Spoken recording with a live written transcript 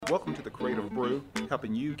Welcome to the Creative Brew,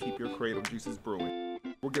 helping you keep your creative juices brewing.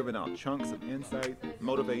 We're giving out chunks of insight,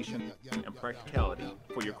 motivation, and practicality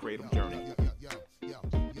for your creative journey.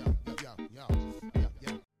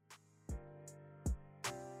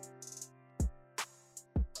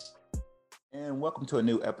 And welcome to a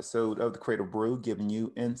new episode of the Creative Brew, giving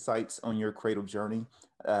you insights on your creative journey.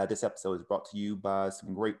 This episode is brought to you by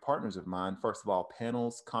some great partners of mine. First of all,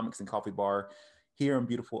 Panels, Comics and Coffee Bar here in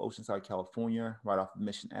beautiful Oceanside, California, right off of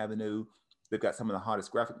Mission Avenue. They've got some of the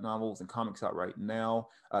hottest graphic novels and comics out right now.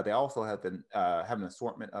 They also have have an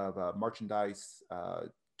assortment of merchandise,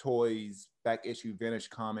 toys, back issue,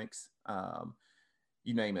 vintage comics,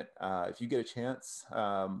 you name it. If you get a chance,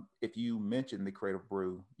 if you mention the Creative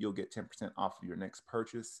Brew, you'll get 10% off of your next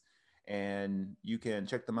purchase. And you can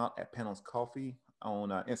check them out at Panels Coffee on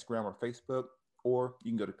Instagram or Facebook, or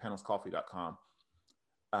you can go to panelscoffee.com.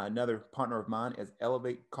 Another partner of mine is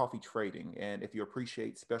Elevate Coffee Trading. And if you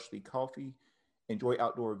appreciate specialty coffee, enjoy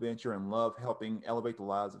outdoor adventure, and love helping elevate the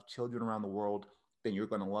lives of children around the world, then you're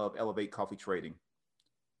going to love Elevate Coffee Trading.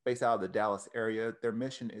 Based out of the Dallas area, their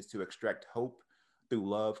mission is to extract hope through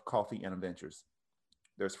love, coffee, and adventures.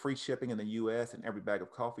 There's free shipping in the U.S., and every bag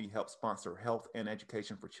of coffee helps sponsor health and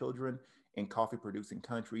education for children in coffee-producing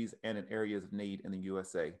countries and in areas of need in the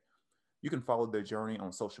USA. You can follow their journey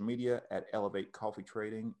on social media at Elevate Coffee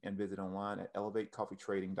Trading and visit online at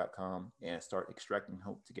elevatecoffeetrading.com and start extracting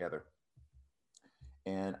hope together.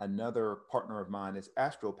 And another partner of mine is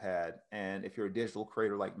AstroPad. And if you're a digital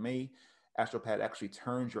creator like me, AstroPad actually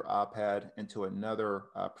turns your iPad into another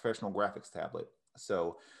professional graphics tablet.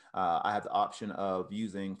 So I have the option of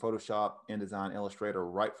using Photoshop, InDesign, Illustrator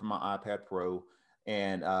right from my iPad Pro,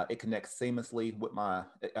 and it connects seamlessly with my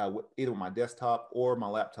either with my desktop or my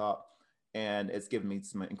laptop. And it's given me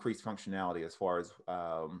some increased functionality as far as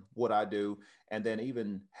what I do, and then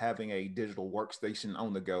even having a digital workstation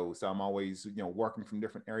on the go. So I'm always, working from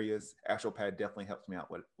different areas. AstroPad definitely helps me out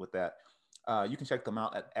with that. You can check them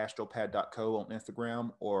out at astropad.co on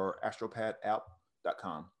Instagram or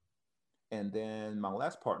astropadapp.com. And then my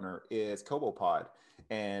last partner is CoboPod.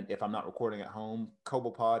 And if I'm not recording at home,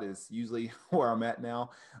 CoboPod is usually where I'm at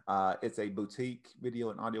now. It's a boutique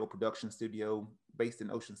video and audio production studio based in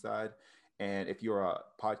Oceanside. And if you're a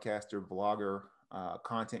podcaster, vlogger,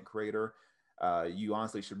 content creator, you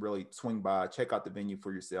honestly should really swing by, check out the venue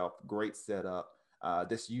for yourself. Great setup.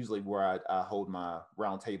 This is usually where I hold my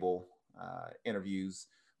roundtable interviews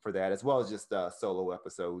for that, as well as just solo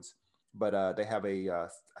episodes. But they have a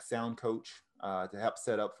sound coach to help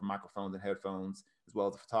set up for microphones and headphones, as well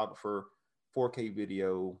as a photographer, 4K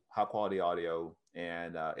video, high quality audio,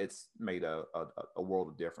 and it's made a world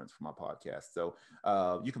of difference for my podcast. So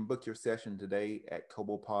you can book your session today at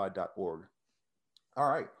cobopod.org. All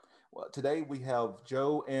right. Well, today we have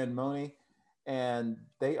Joe and Moni, and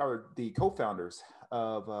they are the co-founders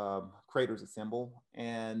of Creators Assemble,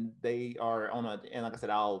 and they are and like I said,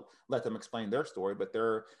 I'll let them explain their story, but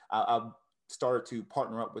I've started to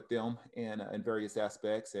partner up with them in various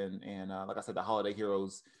aspects, and like I said, the Holiday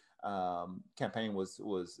Heroes campaign was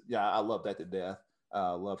I love that to death.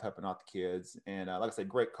 Love helping out the kids, and like I said,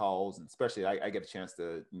 great calls, and especially I get a chance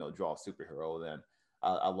to draw a superhero. Then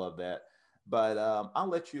I love that. But I'll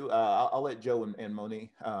let you. I'll let Joe and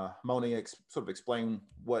Moni sort of explain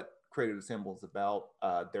what Creative Assemble is about,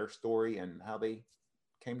 their story, and how they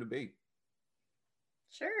came to be.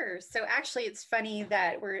 Sure. So actually, it's funny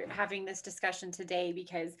that we're having this discussion today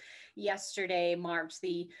because yesterday marked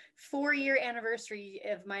the 4-year anniversary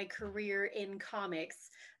of my career in comics.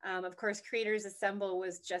 Of course, Creators Assemble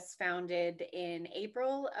was just founded in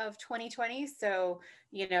April of 2020. So,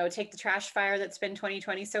 take the trash fire that's been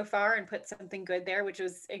 2020 so far and put something good there, which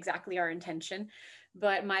was exactly our intention.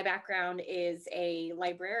 But my background is a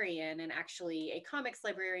librarian, and actually a comics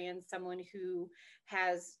librarian, someone who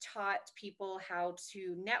has taught people how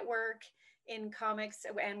to network in comics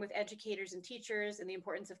and with educators and teachers, and the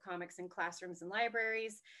importance of comics in classrooms and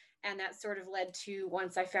libraries. And that sort of led to,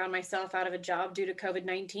 once I found myself out of a job due to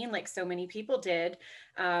COVID-19, like so many people did,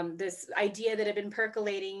 this idea that had been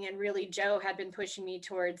percolating, and really Joe had been pushing me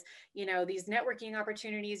towards, these networking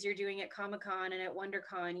opportunities you're doing at Comic-Con and at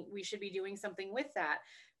WonderCon, we should be doing something with that.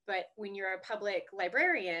 But when you're a public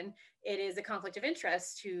librarian, it is a conflict of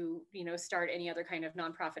interest to, start any other kind of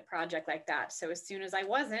nonprofit project like that. So as soon as I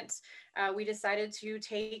wasn't, we decided to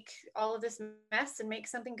take all of this mess and make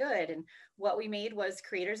something good. And what we made was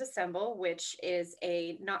Creators Assemble, which is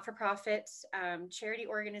a not-for-profit charity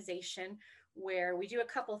organization where we do a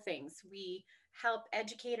couple things. We help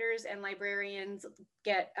educators and librarians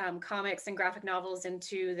get comics and graphic novels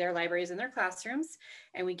into their libraries and their classrooms,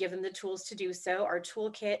 and we give them the tools to do so. Our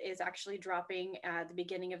toolkit is actually dropping at the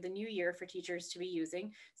beginning of the new year for teachers to be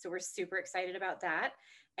using, so we're super excited about that.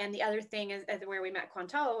 And the other thing is where we met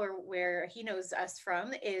Quantal, or where he knows us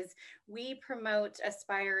from, is we promote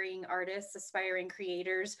aspiring artists, aspiring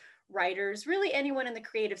creators, writers, really anyone in the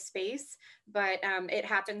creative space. But it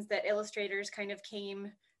happens that illustrators kind of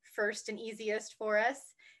came first and easiest for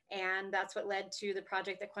us. And that's what led to the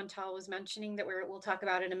project that Quantal was mentioning that we'll talk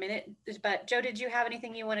about in a minute. But Joe, did you have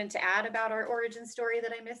anything you wanted to add about our origin story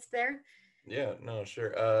that I missed there? Yeah, no,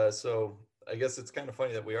 sure. So I guess it's kind of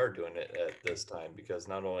funny that we are doing it at this time, because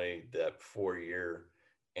not only that 4 year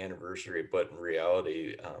anniversary, but in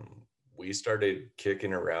reality, we started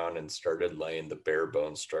kicking around and started laying the bare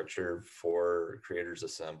bones structure for Creators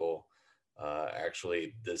Assemble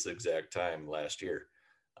actually this exact time last year.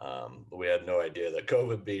 We had no idea that COVID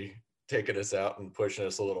would be taking us out and pushing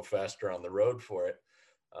us a little faster on the road for it.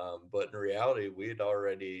 But in reality, we'd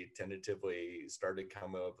already tentatively started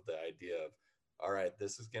coming up with the idea of, all right,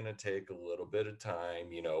 this is going to take a little bit of time.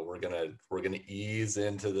 We're gonna ease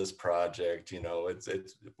into this project.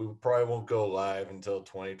 It's we probably won't go live until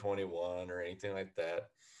 2021 or anything like that.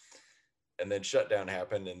 And then shutdown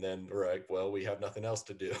happened, and then we're like, well, we have nothing else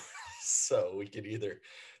to do. So we could either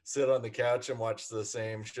sit on the couch and watch the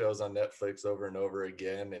same shows on Netflix over and over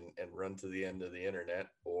again and run to the end of the internet,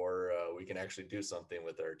 or we can actually do something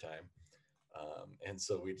with our time. And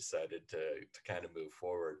so we decided to kind of move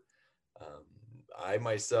forward. Um, I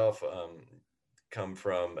myself come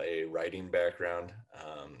from a writing background.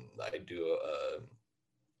 I do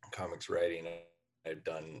comics writing. I've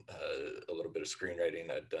done a little bit of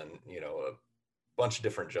screenwriting. I've done, a bunch of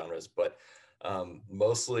different genres, but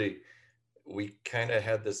mostly we kind of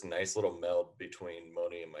had this nice little meld between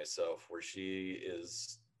Moni and myself, where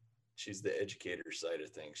she's the educator side of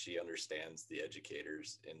things. She understands the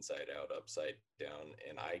educators inside out, upside down.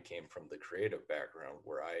 And I came from the creative background,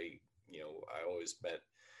 where I always met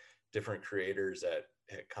different creators at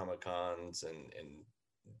Comic Cons and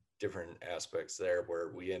different aspects there, where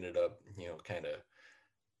we ended up, kind of,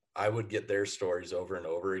 I would get their stories over and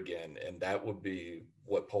over again. And that would be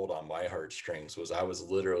what pulled on my heartstrings. Was I was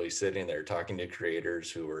literally sitting there talking to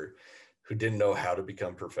creators who didn't know how to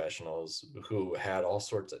become professionals, who had all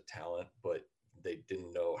sorts of talent, but they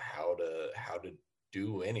didn't know how to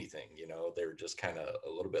do anything. They were just kind of a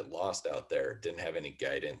little bit lost out there, didn't have any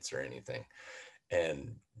guidance or anything.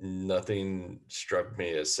 And nothing struck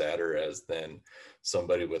me as sadder as then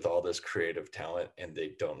somebody with all this creative talent, and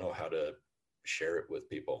they don't know how to share it with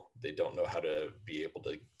people. They don't know how to be able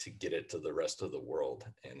to get it to the rest of the world.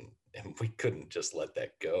 And we couldn't just let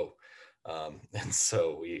that go. And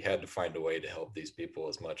so we had to find a way to help these people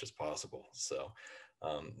as much as possible. So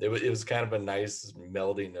it was kind of a nice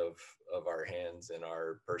melding of our hands and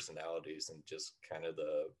our personalities, and just kind of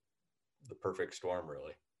the perfect storm,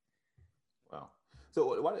 really. Wow.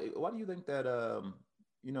 So why do you think that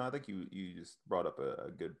I think you just brought up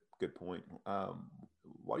a good point.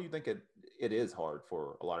 Why do you think it is hard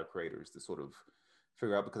for a lot of creators to sort of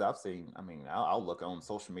figure out? Because I've seen, I mean, I'll look on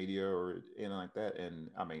social media or anything like that, and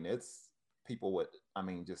I mean, it's people with, I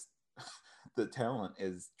mean, just the talent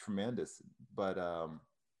is tremendous. But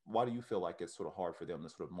why do you feel like it's sort of hard for them to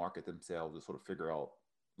sort of market themselves, to sort of figure out,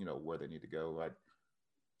 where they need to go? Like,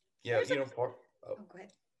 Yeah, There's a, oh, oh, go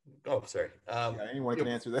ahead. oh, sorry. yeah, anyone can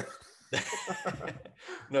answer that.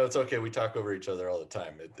 No, it's okay. We talk over each other all the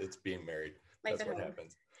time. It's being married. Life That's at what home.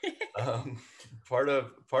 happens. Um, part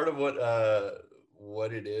of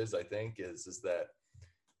what it is, I think, is that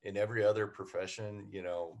in every other profession,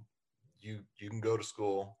 you can go to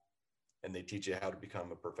school and they teach you how to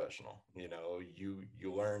become a professional.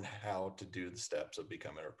 You learn how to do the steps of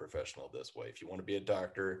becoming a professional this way. If you want to be a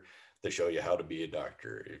doctor, they show you how to be a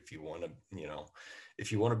doctor. If you want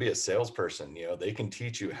to be a salesperson, they can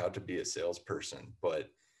teach you how to be a salesperson.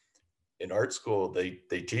 But in art school, they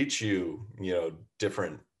teach you,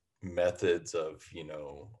 different methods of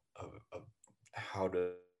how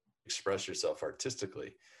to express yourself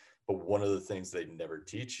artistically. But one of the things they never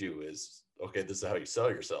teach you is, okay, this is how you sell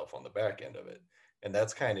yourself on the back end of it. And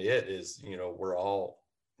that's kind of it. Is, we're all,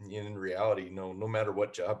 in reality, no matter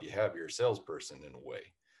what job you have, you're a salesperson in a way.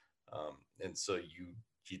 And so you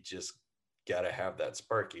just got to have that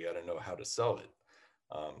spark. You got to know how to sell it.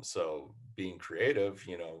 So being creative,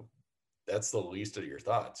 that's the least of your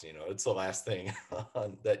thoughts. It's the last thing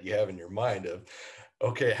that you have in your mind of,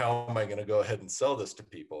 okay, how am I going to go ahead and sell this to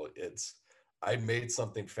people? It's, I made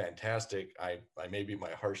something fantastic. I may be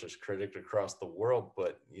my harshest critic across the world,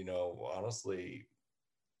 but honestly,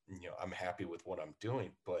 I'm happy with what I'm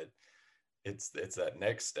doing, but it's that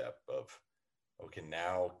next step of, okay,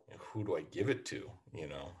 now who do I give it to?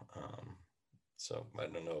 So I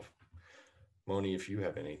don't know if Moni, if you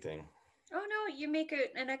have anything. Oh no, you make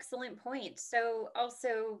an excellent point. So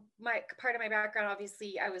also my part of my background,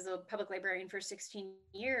 obviously I was a public librarian for 16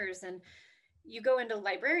 years, and you go into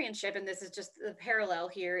librarianship, and this is just the parallel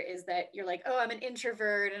here, is that you're like, oh, I'm an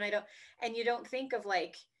introvert and you don't think of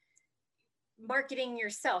like marketing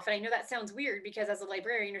yourself. And I know that sounds weird because as a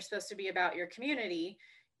librarian, you're supposed to be about your community,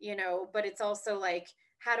 but it's also like,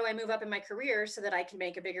 how do I move up in my career so that I can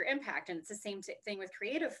make a bigger impact? And it's the same thing with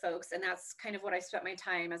creative folks. And that's kind of what I spent my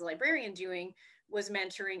time as a librarian doing, was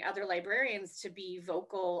mentoring other librarians to be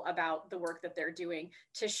vocal about the work that they're doing,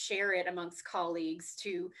 to share it amongst colleagues,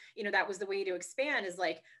 to, that was the way to expand, is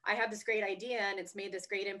like, I have this great idea and it's made this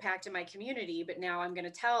great impact in my community, but now I'm going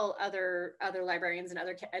to tell other librarians and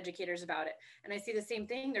other educators about it. And I see the same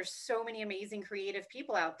thing. There's so many amazing creative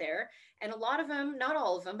people out there, and a lot of them, not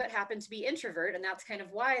all of them, but happen to be introvert. And that's kind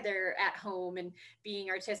of why they're at home and being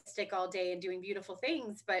artistic all day and doing beautiful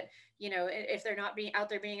things. But if they're not being out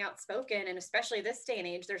there being outspoken, and especially this day and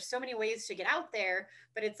age, there's so many ways to get out there,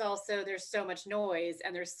 but it's also, there's so much noise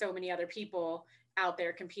and there's so many other people out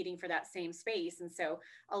there competing for that same space. And so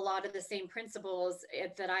a lot of the same principles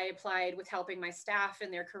that I applied with helping my staff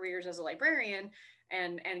in their careers as a librarian,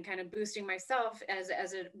 and kind of boosting myself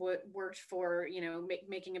as it worked for,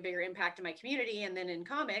 making a bigger impact in my community. And then in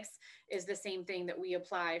comics is the same thing that we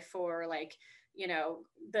apply for, like,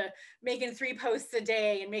 the making 3 posts a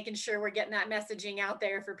day and making sure we're getting that messaging out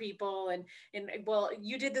there for people. And well,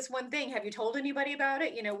 you did this one thing, have you told anybody about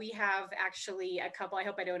it? We have actually a couple, I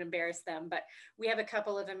hope I don't embarrass them, but we have a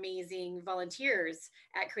couple of amazing volunteers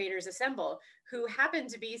at Creators Assemble who happen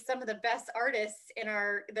to be some of the best artists that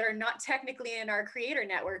are not technically in our creator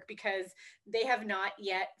network, because they have not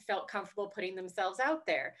yet felt comfortable putting themselves out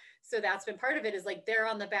there. So that's been part of it, is like, they're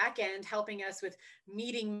on the back end helping us with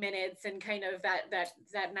meeting minutes and kind of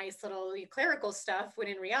that nice little clerical stuff, when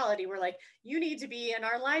in reality we're like, you need to be in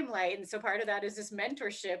our limelight. And so part of that is this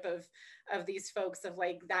mentorship of these folks, of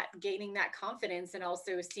like that, gaining that confidence, and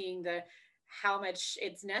also seeing how much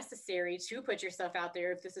it's necessary to put yourself out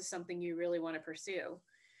there if this is something you really want to pursue.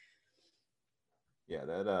 Yeah,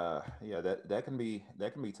 that can be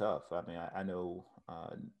tough. I mean, I know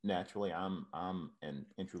naturally I'm an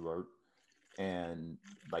introvert, and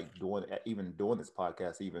like doing this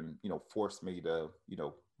podcast even forced me to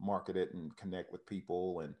market it and connect with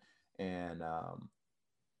people, and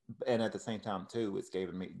at the same time too, it's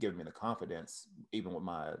given me the confidence, even with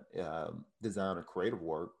my design or creative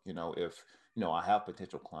work. If I have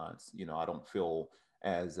potential clients, I don't feel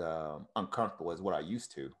as uncomfortable as what I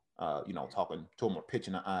used to. Talking to them or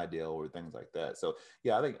pitching an idea or things like that. So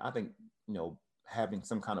yeah, I think having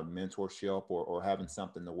some kind of mentorship, or having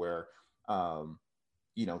something to where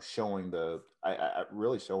showing I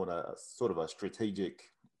really showing a sort of a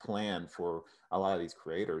strategic plan for a lot of these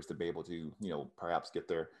creators to be able to perhaps get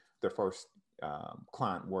their first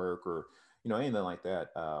client work, or anything like that.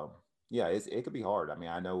 Yeah, it could be hard. I mean,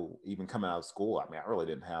 I know even coming out of school, I mean, I really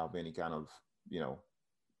didn't have any kind of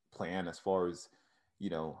plan as far as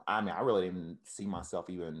I mean, I really didn't see myself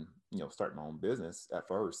even starting my own business at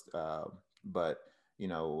first, but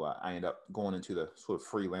I ended up going into the sort of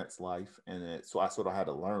freelance life, and so I sort of had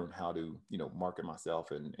to learn how to market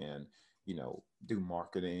myself, and do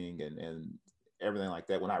marketing and everything like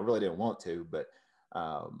that, when I really didn't want to. But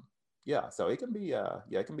yeah, so it can be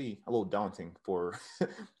it can be a little daunting for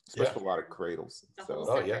especially for a lot of cradles. It's a whole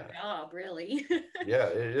So separate job, really. Yeah,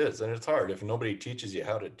 it is, and it's hard if nobody teaches you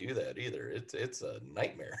how to do that either. It's a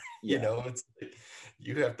nightmare. yeah. It's like,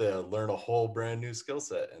 you have to learn a whole brand new skill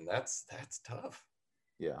set, and that's tough.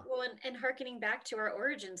 Yeah. Well, and harkening back to our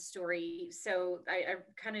origin story, so I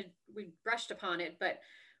kind of, we brushed upon it, but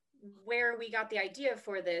where we got the idea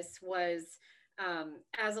for this was,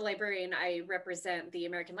 as a librarian, I represent the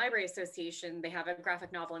American Library Association. They have a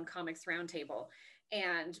graphic novel and comics roundtable.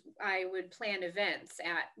 And I would plan events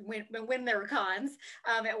when there were cons,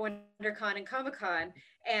 at WonderCon and Comic Con.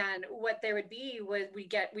 And what there would be was we'd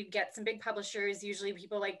get some big publishers, usually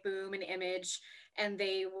people like Boom and Image, and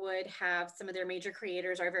they would have some of their major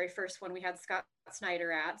creators. Our very first one we had Scott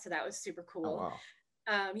Snyder at, so that was super cool. Oh,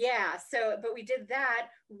 wow. Yeah, so, but we did that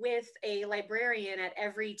with a librarian at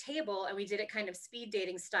every table, and we did it kind of speed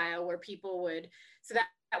dating style, where people would, so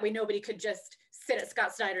that way nobody could just sit at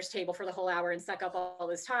Scott Snyder's table for the whole hour and suck up all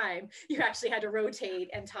this time. You actually had to rotate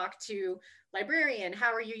and talk to librarian,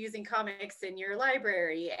 how are you using comics in your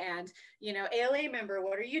library? And, you know, ALA member,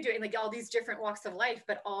 what are you doing? Like all these different walks of life,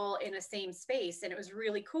 but all in a same space. And it was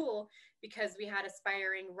really cool because we had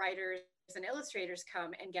aspiring writers and illustrators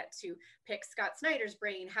come and get to pick Scott Snyder's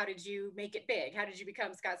brain. How did you make it big? How did you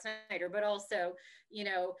become Scott Snyder? But also, you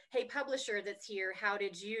know, hey, publisher that's here, how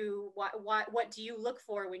did you, what do you look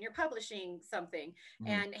for when you're publishing something?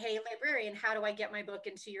 Mm-hmm. And hey, librarian, how do I get my book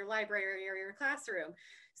into your library or your classroom?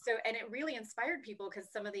 So, and it really inspired people because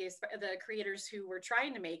some of the creators who were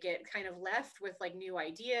trying to make it kind of left with like new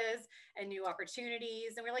ideas and new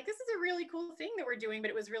opportunities. And we're like, this is a really cool thing that we're doing, but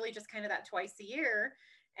it was really just kind of that twice a year.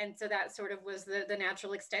 And so that sort of was the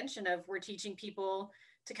natural extension of we're teaching people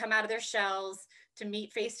to come out of their shells, to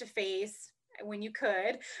meet face to face when you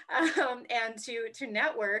could, and to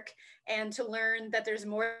network and to learn that there's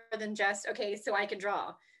more than just, okay, so I can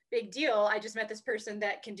draw. Big deal. I just met this person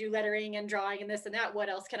that can do lettering and drawing and this and that. What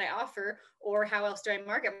else can I offer? Or how else do I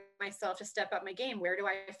market myself to step up my game? Where do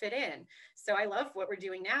I fit in? So I love what we're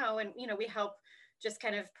doing now. And, you know, we help just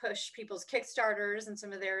kind of push people's Kickstarters and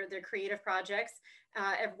some of their creative projects.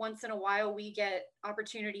 Every once in a while, we get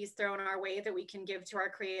opportunities thrown our way that we can give to our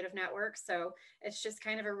creative network. So it's just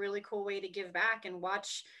kind of a really cool way to give back and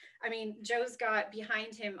watch. I mean, Joe's got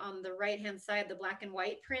behind him on the right-hand side, the black and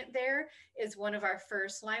white print there is one of our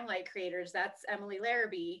first Limelight creators. That's Emily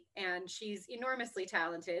Larrabee, and she's enormously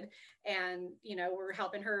talented. And, you know, we're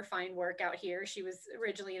helping her find work out here. She was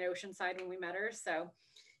originally in Oceanside when we met her. So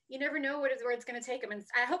you never know where it's going to take them. And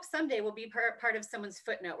I hope someday we'll be part of someone's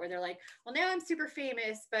footnote where they're like, well, now I'm super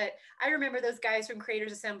famous, but I remember those guys from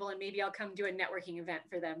Creators Assemble and maybe I'll come do a networking event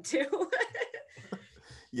for them too.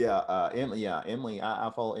 Emily. I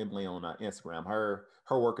follow Emily on Instagram. Her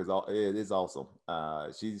work is awesome.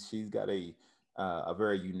 She's got a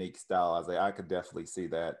very unique style. I could definitely see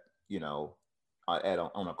that, you know,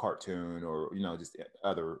 on a cartoon or, you know, just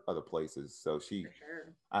other places. So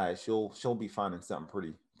she'll be finding something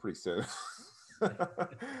pretty soon.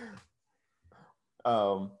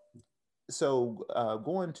 So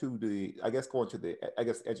going to the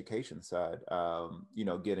education side, you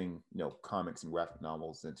know, getting, you know, comics and graphic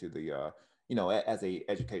novels into the you know, as a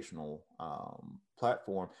educational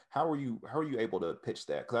platform, how are you able to pitch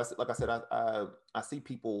that? Because like I said, I see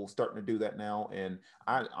people starting to do that now, and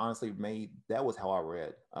I honestly that was how I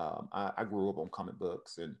read. I grew up on comic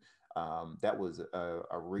books, and that was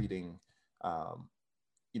a reading.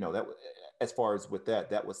 You know, that as far as with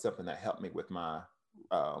that was something that helped me with my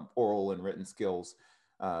oral and written skills,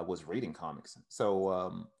 was reading comics.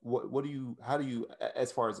 So how do you,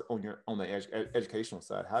 as far as on the educational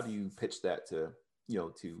side, how do you pitch that to, you know,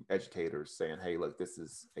 to educators saying, hey, look, this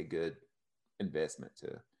is a good investment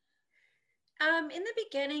to? In the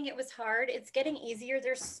beginning, it was hard. It's getting easier.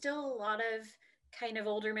 There's still a lot of kind of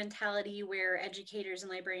older mentality where educators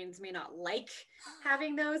and librarians may not like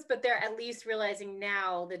having those, but they're at least realizing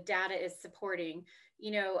now the data is supporting,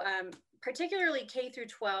 you know, particularly K through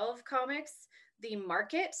 12 comics, the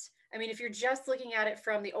market. I mean, if you're just looking at it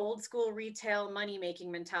from the old school retail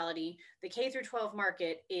money-making mentality, the K through 12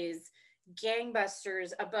 market is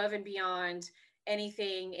gangbusters above and beyond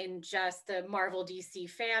anything in just the Marvel DC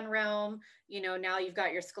fan realm. You know, now you've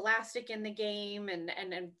got your Scholastic in the game and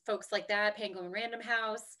folks like that, Penguin Random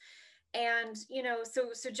House. And, you know,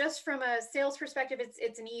 so just from a sales perspective,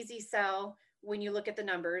 it's an easy sell when you look at the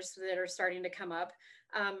numbers that are starting to come up.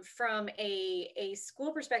 From a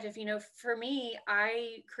school perspective, you know, for me,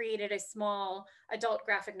 I created a small adult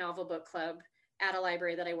graphic novel book club at a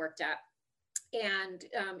library that I worked at. And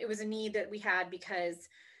it was a need that we had because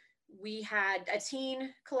we had a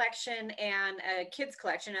teen collection and a kids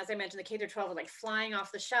collection. As I mentioned, the K through 12 were like flying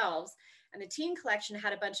off the shelves. And the teen collection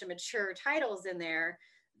had a bunch of mature titles in there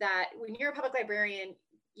that when you're a public librarian,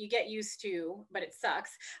 you get used to, but it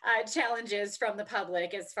sucks, challenges from the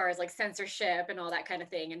public as far as like censorship and all that kind of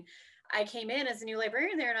thing. And I came in as a new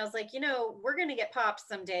librarian there and I was like, you know, we're going to get popped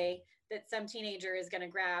someday that some teenager is going to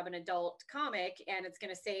grab an adult comic and it's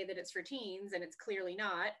going to say that it's for teens and it's clearly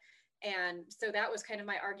not. And so that was kind of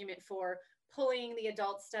my argument for pulling the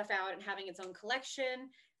adult stuff out and having its own collection.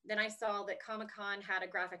 Then I saw that Comic-Con had a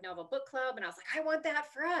graphic novel book club and I was like, I want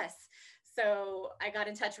that for us. So I got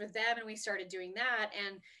in touch with them and we started doing that.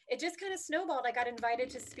 And it just kind of snowballed. I got invited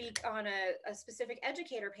to speak on a specific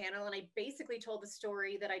educator panel. And I basically told the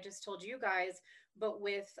story that I just told you guys, but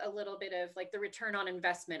with a little bit of like the return on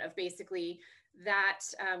investment of basically that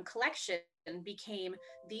collection became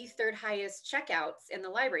the third highest checkouts in the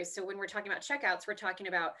library. So when we're talking about checkouts, we're talking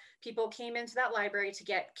about people came into that library to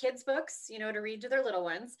get kids' books, you know, to read to their little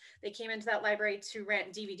ones. They came into that library to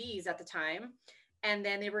rent DVDs at the time. And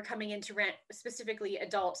then they were coming in to rent specifically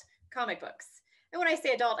adult comic books. And when I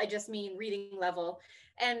say adult, I just mean reading level.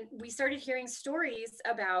 And we started hearing stories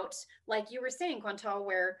about, like you were saying, Quantal,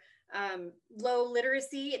 where low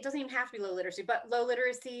literacy, it doesn't even have to be low literacy, but low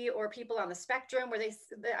literacy or people on the spectrum where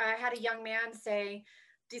I had a young man say,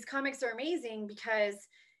 these comics are amazing because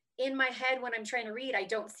in my head, when I'm trying to read, I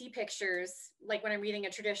don't see pictures like when I'm reading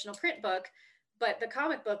a traditional print book, but the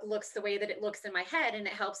comic book looks the way that it looks in my head and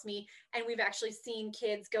it helps me. And we've actually seen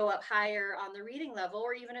kids go up higher on the reading level,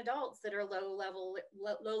 or even adults that are low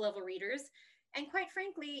level readers. And quite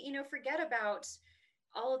frankly, you know, forget about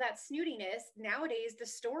all of that snootiness. Nowadays, the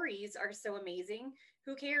stories are so amazing.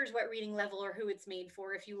 Who cares what reading level or who it's made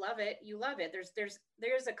for? If you love it, you love it.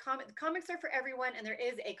 There's a comic. Comics are for everyone, and there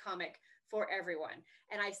is a comic for everyone.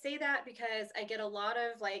 And I say that because I get a lot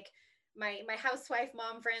of like my housewife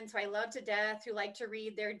mom friends who I love to death, who like to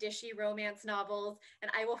read their dishy romance novels,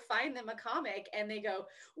 and I will find them a comic and they go,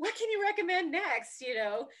 what can you recommend next? You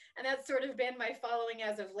know, and that's sort of been my following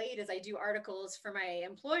as of late as I do articles for my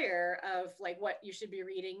employer of like what you should be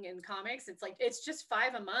reading in comics. It's like, it's just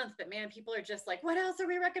 5 a month, but man, people are just like, what else are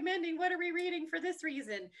we recommending? What are we reading for this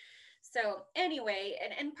reason? So anyway,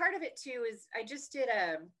 and part of it too is I just did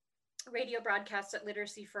a radio broadcast at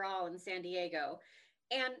Literacy for All in San Diego.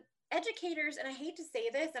 And educators, and I hate to say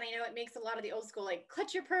this, and I know it makes a lot of the old school like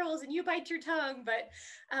clutch your pearls and you bite your tongue, but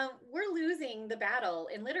we're losing the battle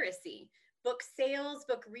in literacy. Book sales,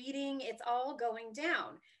 book reading, it's all going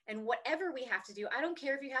down. And whatever we have to do, I don't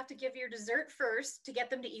care if you have to give your dessert first to get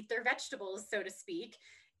them to eat their vegetables, so to speak.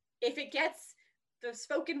 If it gets the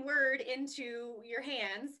spoken word into your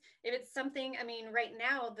hands, if it's something, I mean, right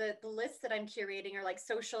now, the lists that I'm curating are like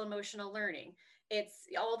social emotional learning. It's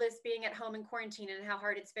all this being at home in quarantine and how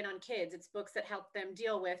hard it's been on kids. It's books that help them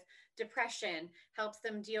deal with depression, helps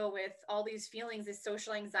them deal with all these feelings, this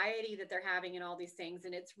social anxiety that they're having and all these things.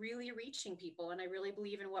 And it's really reaching people. And I really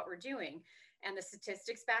believe in what we're doing. And the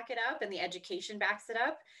statistics back it up and the education backs it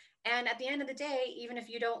up. And at the end of the day, even if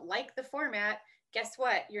you don't like the format, guess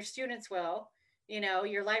what? Your students will, you know,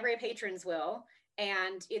 your library patrons will.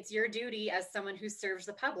 And it's your duty as someone who serves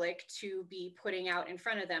the public to be putting out in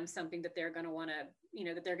front of them something that they're going to want to, you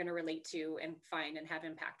know, that they're going to relate to and find and have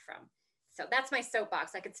impact from. So that's my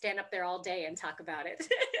soapbox. I could stand up there all day and talk about it.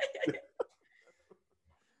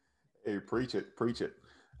 Hey, preach it, preach it.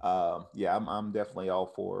 Yeah, I'm definitely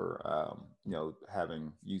all for you know,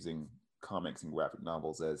 using comics and graphic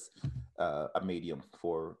novels as a medium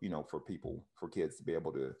for, you know, for people, for kids to be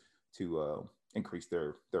able to increase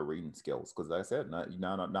their reading skills. Because like I said, not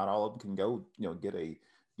all of them can go, you know, get a,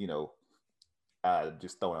 you know,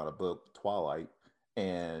 just throwing out a book, Twilight,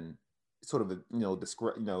 and sort of, you know,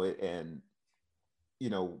 describe, you know, and you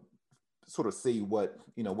know, sort of see what,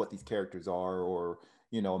 you know, what these characters are, or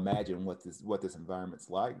you know, imagine what this environment's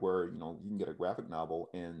like. Where, you know, you can get a graphic novel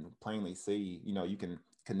and plainly see, you know, you can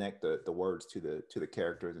connect the words to the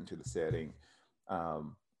characters and to the setting.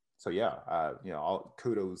 So yeah, you know,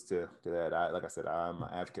 kudos to that. Like I said, I'm an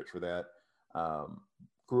advocate for that. Um,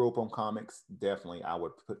 Grew up on comics. Definitely, I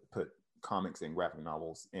would put comics and graphic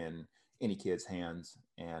novels in any kid's hands,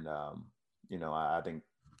 and you know, I think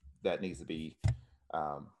that needs to be.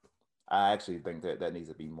 Um, I actually think that needs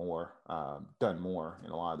to be more done more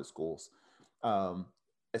in a lot of the schools. Um,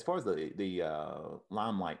 as far as the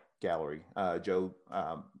Limelight Gallery, Joe,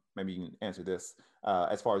 maybe you can answer this.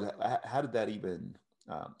 As far as how did that even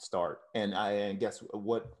start? And I guess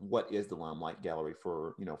what is the Limelight Gallery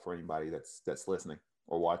for, you know, for anybody that's listening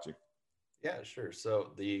or watching? Yeah, sure.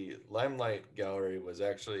 So the Limelight Gallery was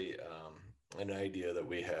actually an idea that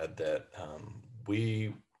we had that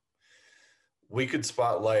we could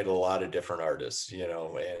spotlight a lot of different artists, you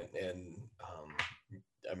know, and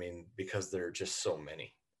I mean, because there are just so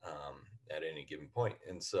many at any given point.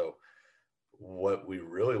 And so what we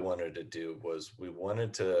really wanted to do was we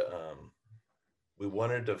wanted to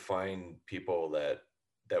find people that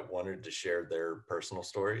wanted to share their personal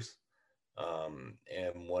stories,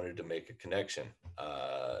 and wanted to make a connection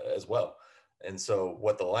as well. And so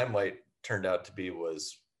what the Limelight turned out to be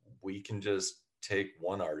was we can just take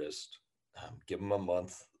one artist, give them a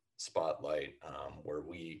month spotlight, where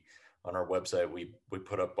we on our website, we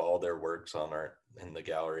put up all their works in the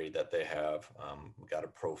gallery that they have. We got a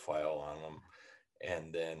profile on them,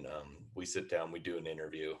 and then we sit down, we do an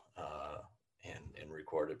interview, and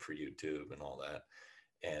record it for YouTube and all that,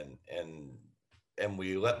 and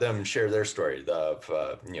we let them share their story of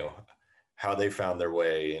how they found their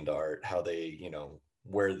way into art, how they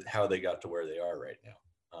how they got to where they are right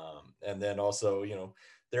now, and then also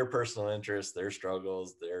their personal interests, their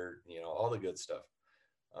struggles, their all the good stuff.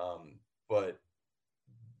 But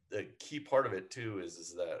the key part of it too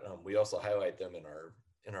is that we also highlight them in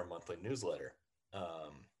our monthly newsletter,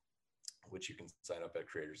 which you can sign up at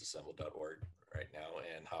creatorsassemble.org right now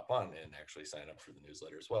and hop on and actually sign up for the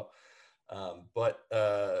newsletter as well. But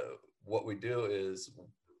what we do is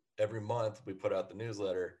every month we put out the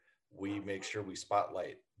newsletter, we make sure we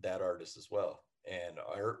spotlight that artist as well. And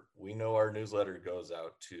we know our newsletter goes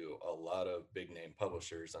out to a lot of big name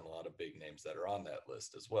publishers and a lot of big names that are on that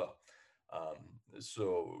list as well.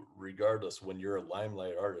 So regardless, when you're a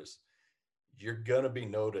limelight artist, you're going to be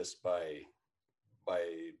noticed by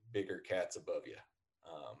bigger cats above you.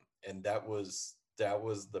 And that was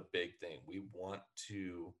the big thing. We want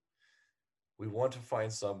to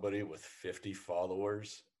find somebody with 50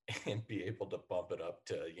 followers and be able to bump it up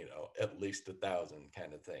to, at least 1,000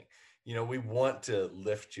 kind of thing. We want to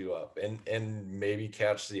lift you up and maybe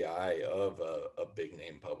catch the eye of a big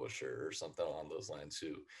name publisher or something along those lines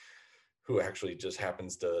who actually just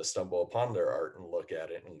happens to stumble upon their art and look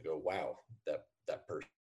at it and go, wow, that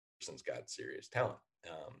person's got serious talent.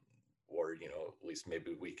 Or, at least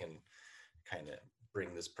maybe we can kind of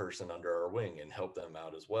bring this person under our wing and help them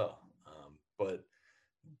out as well. But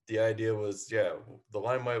the idea was, the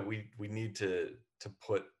limelight, we need to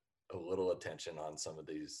put a little attention on some of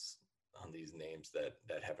these names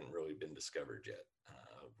that haven't really been discovered yet.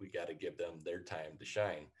 We got to give them their time to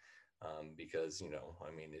shine, because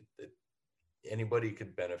anybody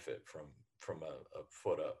could benefit from a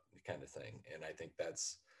foot up kind of thing. And I think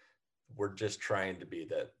we're just trying to be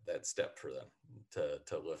that step for them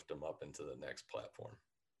to lift them up into the next platform.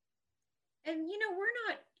 And we're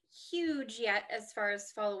not huge yet as far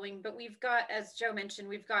as following, but we've got, as Joe mentioned,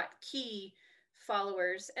 we've got key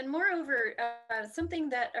followers. And moreover, something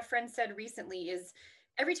that a friend said recently is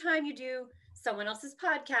every time you do someone else's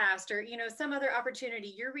podcast or some other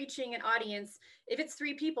opportunity, you're reaching an audience. If it's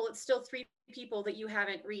 3 people, it's still 3 people that you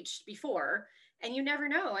haven't reached before. And you never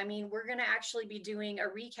know. We're going to actually be doing a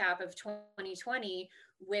recap of 2020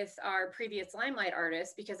 with our previous Limelight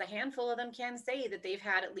artists, because a handful of them can say that they've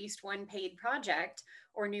had at least one paid project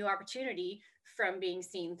or new opportunity from being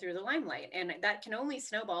seen through the Limelight. And that can only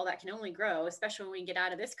snowball, that can only grow, especially when we get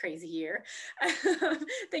out of this crazy year.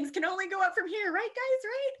 Things can only go up from here, right,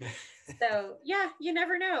 guys? Right? So yeah, you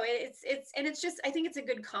never know. It's just, I think it's a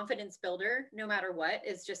good confidence builder, no matter what,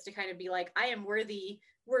 is just to kind of be like, I am worthy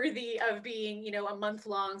of being, a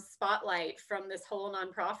month-long spotlight from this whole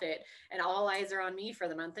nonprofit, and all eyes are on me for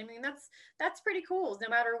the month. That's pretty cool. No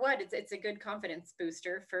matter what, it's a good confidence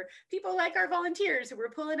booster for people like our volunteers who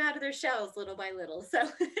were pulling out of their shells little by little. So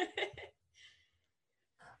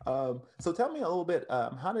so tell me a little bit,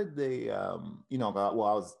 how did they, I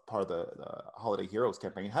was part of the Holiday Heroes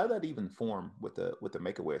campaign. How did that even form with the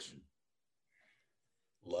Make-A-Wish?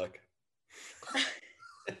 Luck.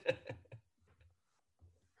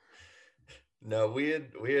 No, we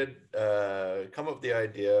had come up with the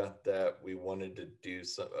idea that we wanted to do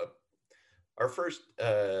our first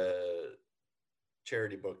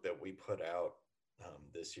charity book that we put out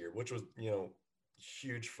this year, which was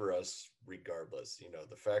huge for us regardless.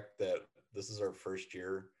 The fact that this is our first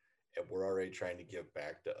year and we're already trying to give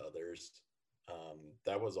back to others,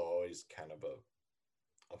 that was always kind of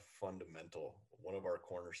a fundamental, one of our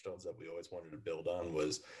cornerstones that we always wanted to build on.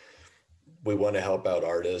 Was we want to help out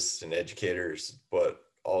artists and educators, but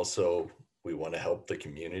also we want to help the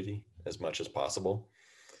community as much as possible.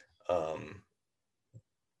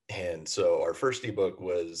 And so our first ebook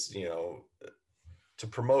was, to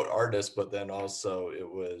promote artists, but then also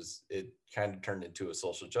it kind of turned into a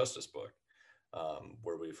social justice book,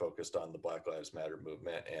 where we focused on the Black Lives Matter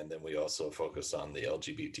movement. And then we also focused on the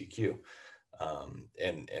LGBTQ.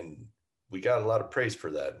 And we got a lot of praise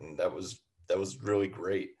for that. And that was really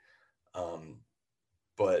great.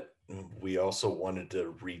 But we also wanted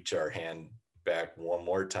to reach our hand back one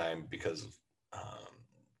more time, because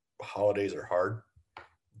holidays are hard.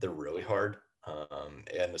 They're really hard.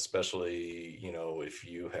 And especially, if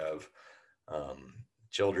you have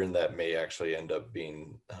children that may actually end up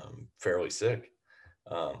being fairly sick.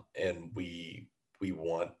 And we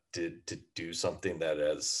wanted to do something that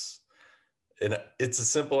and it's a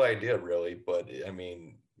simple idea really, but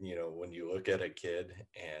you know, when you look at a kid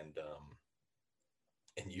and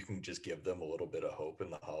you can just give them a little bit of hope in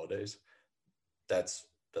the holidays, that's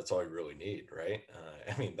all you really need, right?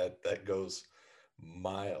 I mean, that goes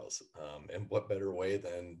miles. And what better way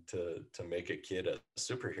than to make a kid a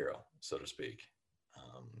superhero, so to speak?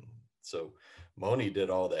 Um, so Moni did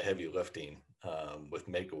all the heavy lifting with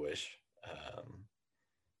Make a Wish. Um,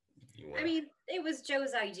 I mean, it was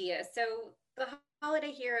Joe's idea. So the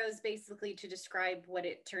Holiday Heroes, basically, to describe what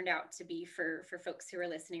it turned out to be for folks who are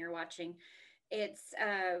listening or watching, it's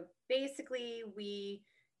basically we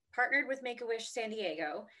partnered with Make a Wish San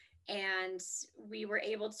Diego, and we were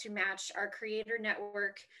able to match our creator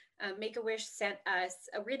network. Make a Wish sent us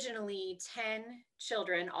originally 10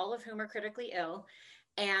 children, all of whom are critically ill.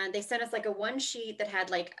 And they sent us like a one sheet that had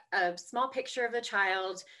like a small picture of the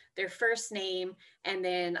child, their first name, and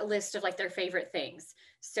then a list of like their favorite things.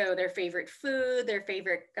 So their favorite food, their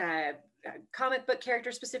favorite comic book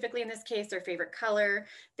character, specifically in this case, their favorite color,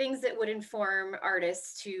 things that would inform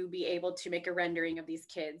artists to be able to make a rendering of these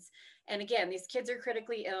kids. And again, these kids are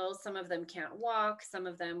critically ill. Some of them can't walk. Some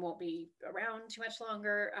of them won't be around too much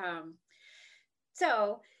longer.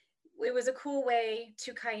 So it was a cool way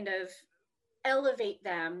to kind of elevate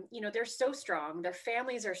them. You know, they're so strong, their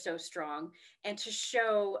families are so strong, and to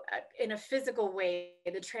show in a physical way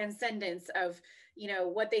the transcendence of, you know,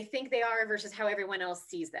 what they think they are versus how everyone else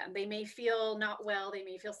sees them. They may feel not well, they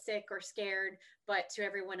may feel sick or scared, but to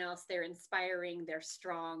everyone else they're inspiring, they're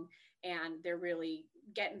strong, and they're really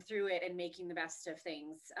getting through it and making the best of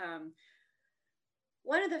things.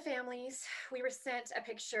 One of the families, we were sent a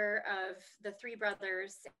picture of the three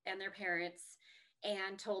brothers and their parents,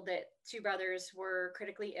 and told that two brothers were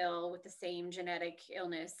critically ill with the same genetic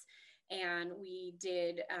illness. And we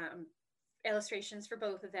did illustrations for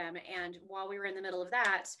both of them. And while we were in the middle of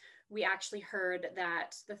that, we actually heard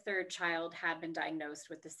that the third child had been diagnosed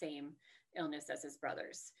with the same illness as his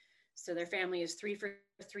brothers. So their family is 3 for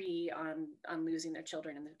 3 on losing their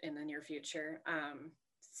children in the near future.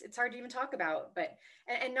 It's hard to even talk about, but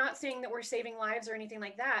and not saying that we're saving lives or anything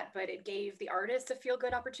like that, but it gave the artists a feel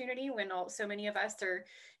good opportunity when so many of us are,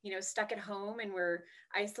 you know, stuck at home and we're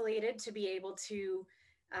isolated, to be able to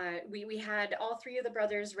we had all three of the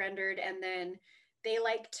brothers rendered, and then they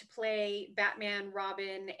like to play Batman,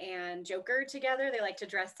 Robin, and Joker together. They like to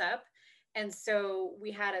dress up. And so we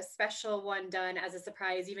had a special one done as a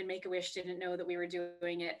surprise. Even Make-A-Wish didn't know that we were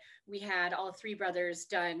doing it. We had all three brothers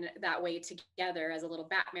done that way together as a little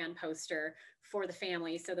Batman poster for the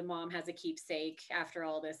family. So the mom has a keepsake after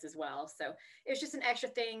all this as well. So it was just an extra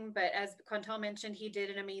thing. But as Quantal mentioned, he did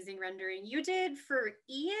an amazing rendering. You did for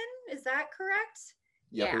Ian, is that correct?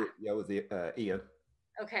 Yep, yeah, it was Ian.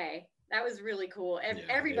 Okay, that was really cool. Yeah,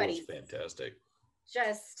 everybody's it was fantastic.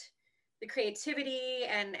 Just the creativity,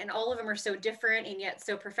 and all of them are so different and yet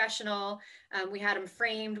so professional. We had them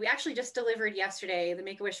framed. We actually just delivered yesterday. The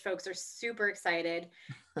Make-A-Wish folks are super excited,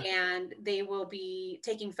 and they will be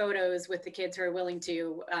taking photos with the kids who are willing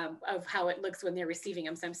to, of how it looks when they're receiving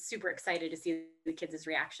them. So I'm super excited to see the kids'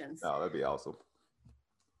 reactions. Oh, that'd be awesome.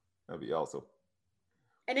 That'd be awesome.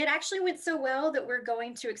 And it actually went so well that we're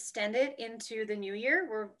going to extend it into the new year.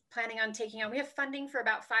 We're planning on taking on, we have funding for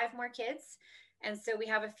about 5 more kids. And so we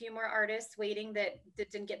have a few more artists waiting that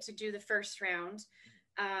didn't get to do the first round.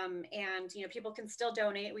 And, you know, people can still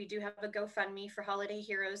donate. We do have a GoFundMe for Holiday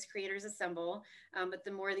Heroes Creators Assemble. But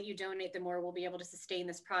the more that you donate, the more we'll be able to sustain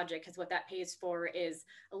this project, because what that pays for is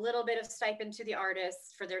a little bit of stipend to the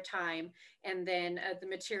artists for their time, and then the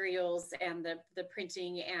materials and the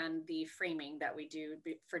printing and the framing that we do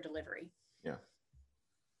for delivery. Yeah.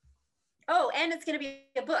 Oh, and it's going to be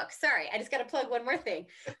a book. Sorry, I just got to plug one more thing.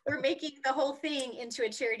 We're making the whole thing into a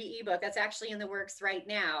charity ebook. That's actually in the works right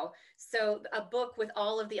now. So a book with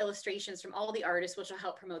all of the illustrations from all the artists, which will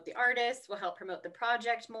help promote the artists, will help promote the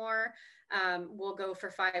project more. We'll go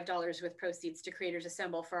for $5 with proceeds to Creators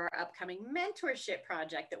Assemble for our upcoming mentorship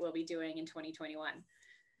project that we'll be doing in 2021.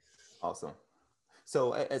 Awesome.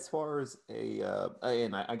 So as far as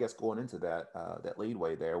and I guess going into that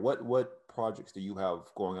leadway there, what projects do you have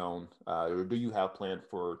going on, or do you have planned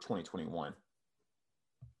for 2021?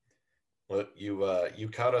 Well, you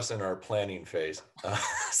caught us in our planning phase.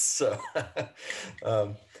 So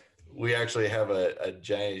we actually have a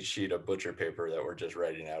giant sheet of butcher paper that we're just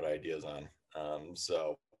writing out ideas on.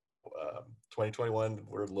 So 2021,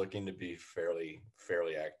 we're looking to be fairly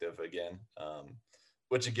active again,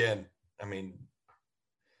 which again, I mean,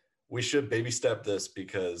 we should baby step this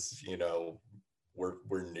because, you know,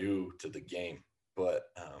 we're new to the game, but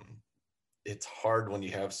it's hard when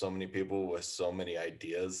you have so many people with so many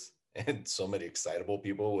ideas and so many excitable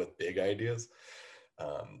people with big ideas.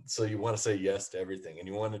 So you want to say yes to everything, and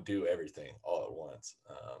you want to do everything all at once.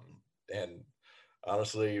 And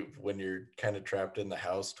honestly, when you're kind of trapped in the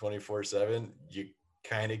house 24/7, you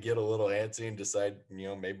kind of get a little antsy and decide,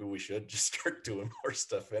 maybe we should just start doing more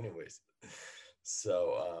stuff anyways.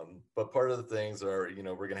 So, but part of the things are,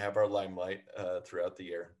 we're going to have our limelight throughout the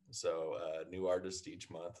year. So new artists each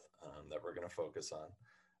month that we're going to focus on.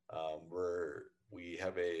 We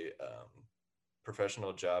have a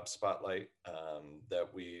professional job spotlight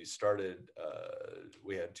that we started.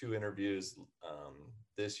 We had 2 interviews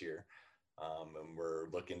this year, and we're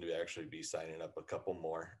looking to actually be signing up a couple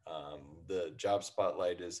more. The job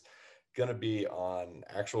spotlight is going to be on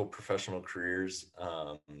actual professional careers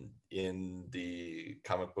in the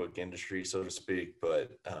comic book industry, so to speak,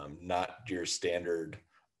 but not your standard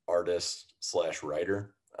artist /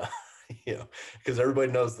 writer, because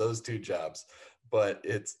everybody knows those 2 jobs, but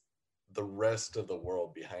it's the rest of the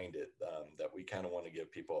world behind it that we kind of want to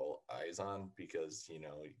give people eyes on, because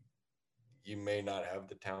you may not have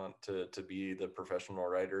the talent to be the professional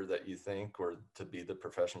writer that you think, or to be the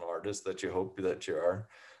professional artist that you hope that you are,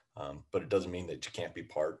 but it doesn't mean that you can't be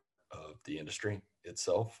part of the industry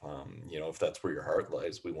itself. If that's where your heart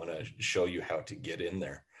lies, we want to show you how to get in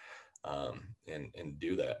there and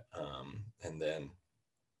do that. And then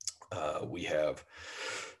we have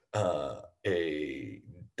a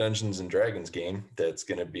Dungeons and Dragons game that's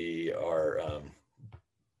going to be our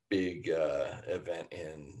big event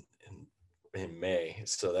in May.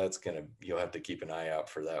 So that's you'll have to keep an eye out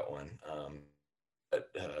for that one.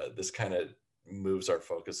 But this kind of moves our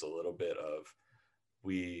focus a little bit of,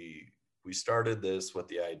 we started this with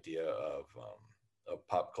the idea of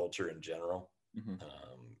pop culture in general. Mm-hmm.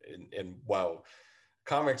 And while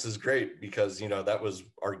comics is great, because that was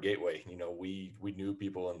our gateway, we knew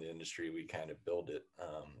people in the industry, we kind of built it.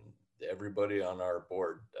 Everybody on our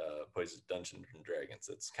board plays Dungeons and Dragons.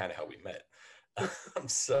 That's kind of how we met.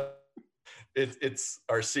 So it's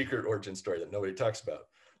our secret origin story that nobody talks about.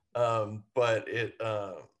 But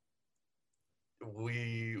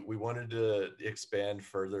we wanted to expand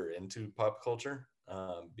further into pop culture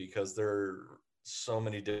because there are so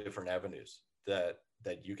many different avenues that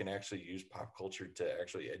you can actually use pop culture to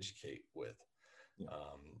actually educate with. Yeah.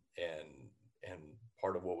 And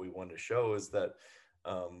part of what we want to show is that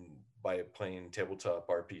by playing tabletop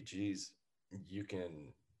RPGs, you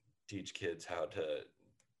can teach kids how to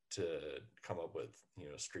come up with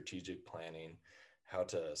strategic planning, how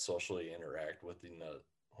to socially interact with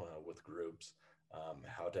with groups,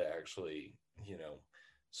 how to actually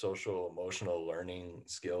social emotional learning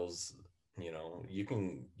skills. You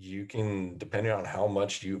can, depending on how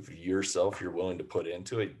much you're willing to put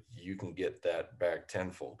into it, you can get that back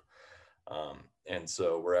tenfold. And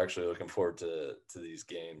so we're actually looking forward to these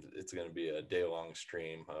games. It's going to be a day-long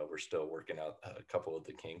stream. We're still working out a couple of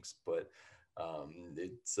the kinks, but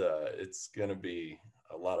it's going to be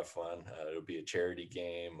a lot of fun. It'll be a charity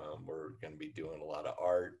game. We're going to be doing a lot of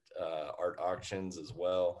art auctions as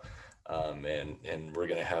well, and we're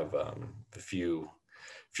going to have a few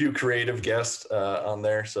creative guests on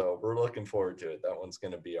there. So we're looking forward to it. That one's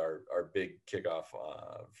going to be our big kickoff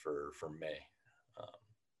for May.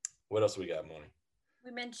 What else we got, Moni?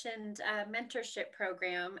 We mentioned a mentorship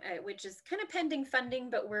program, which is kind of pending funding,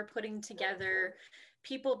 but we're putting together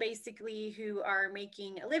people basically who are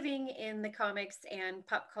making a living in the comics and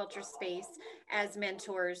pop culture space as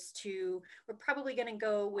mentors we're probably going to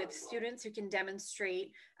go with students who can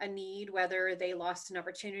demonstrate a need, whether they lost an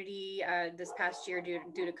opportunity this past year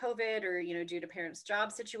due to COVID, or, due to parents' job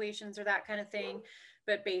situations or that kind of thing.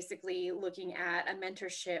 But basically looking at a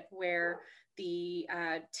mentorship where the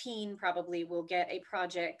teen probably will get a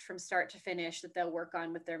project from start to finish that they'll work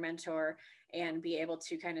on with their mentor and be able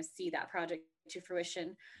to kind of see that project to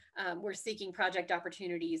fruition. We're seeking project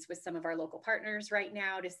opportunities with some of our local partners right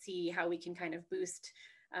now to see how we can kind of boost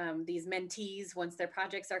these mentees once their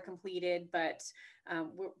projects are completed. But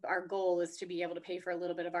our goal is to be able to pay for a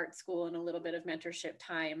little bit of art school and a little bit of mentorship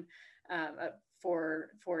time for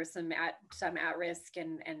some at risk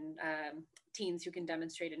and teens who can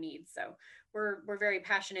demonstrate a need. So we're very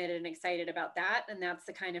passionate and excited about that. And that's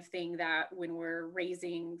the kind of thing that when we're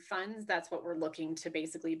raising funds, that's what we're looking to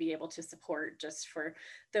basically be able to support, just for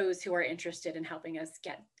those who are interested in helping us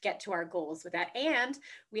get to our goals with that. And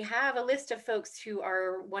we have a list of folks who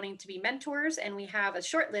are wanting to be mentors, and we have a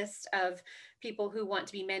short list of people who want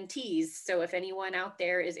to be mentees. So if anyone out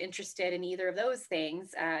there is interested in either of those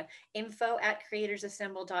things, info at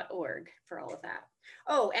creatorsassemble.org for all of that.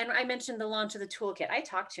 Oh, and I mentioned the launch of the toolkit. I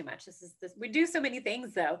talk too much. We do so many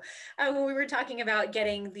things though. When we were talking about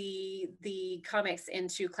getting the comics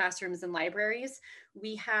into classrooms and libraries,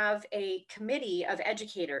 we have a committee of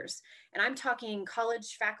educators, and I'm talking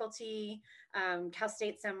college faculty, Cal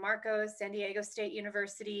State San Marcos, San Diego State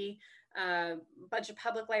University, a bunch of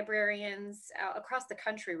public librarians across the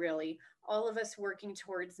country, really, all of us working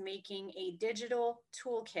towards making a digital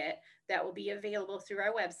toolkit that will be available through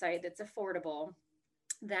our website that's affordable,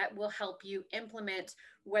 that will help you implement,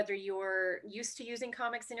 whether you're used to using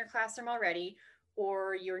comics in your classroom already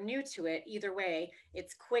or you're new to it. Either way,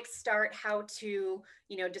 it's quick start, how to,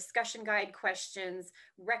 discussion guide questions,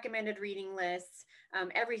 recommended reading lists,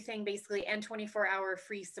 everything basically, and 24-hour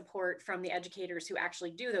free support from the educators who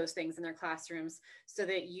actually do those things in their classrooms, so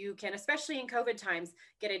that you can, especially in COVID times,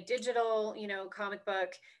 get a digital, comic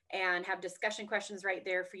book and have discussion questions right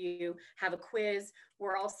there for you, have a quiz.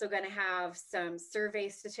 We're also going to have some survey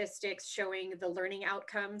statistics showing the learning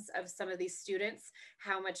outcomes of some of these students,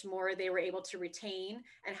 how much more they were able to retain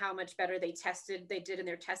and how much better they did in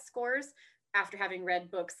their test scores after having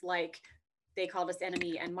read books like They Called Us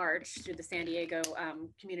Enemy and March through the San Diego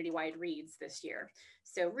community-wide reads this year.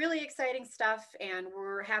 So really exciting stuff. And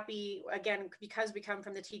we're happy, again, because we come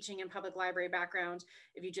from the teaching and public library background,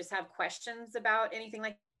 if you just have questions about anything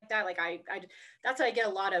like that, like I that's what I get a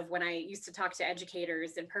lot of when I used to talk to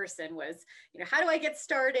educators in person was, how do I get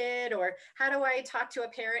started? Or how do I talk to a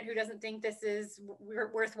parent who doesn't think this is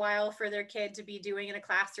worthwhile for their kid to be doing in a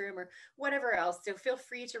classroom, or whatever else. So feel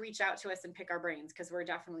free to reach out to us and pick our brains, because we're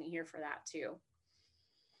definitely here for that too.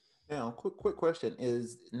 Now, quick question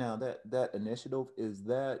is, now that initiative, is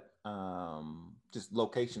that just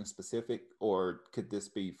location specific, or could this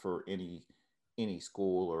be for any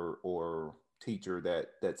school or teacher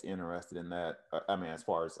that's interested in that? I mean, as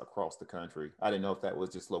far as across the country, I didn't know if that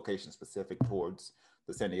was just location specific towards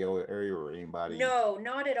the San Diego area or anybody. No,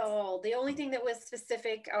 not at all. The only thing that was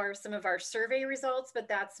specific are some of our survey results, but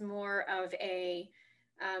that's more of a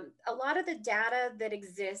lot of the data that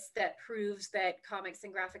exists that proves that comics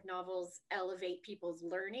and graphic novels elevate people's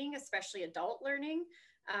learning, especially adult learning,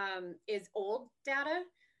 is old data,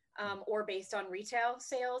 or based on retail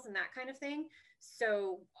sales and that kind of thing.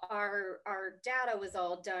 So our data was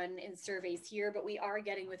all done in surveys here, but we are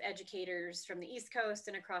getting with educators from the East Coast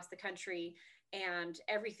and across the country, and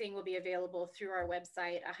everything will be available through our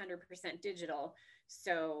website, 100% digital.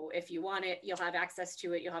 So if you want it, you'll have access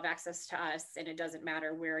to it, you'll have access to us, and it doesn't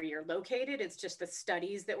matter where you're located. It's just the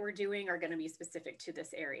studies that we're doing are going to be specific to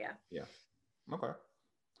this area. Yeah. Okay.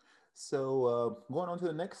 So going on to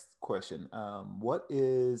the next question, what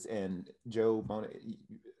is, and Joe, Mona,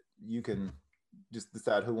 you can just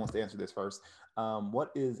decide who wants to answer this first.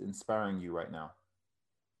 What is inspiring you right now?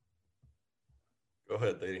 Go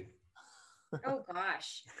ahead, lady. Oh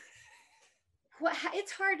gosh. Well,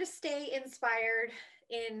 it's hard to stay inspired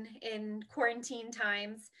in quarantine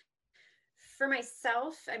times. For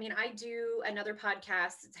myself, I mean, I do another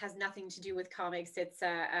podcast. It has nothing to do with comics. It's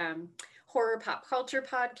a horror pop culture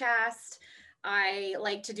podcast. I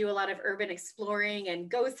like to do a lot of urban exploring and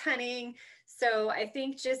ghost hunting. So I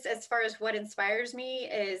think just as far as what inspires me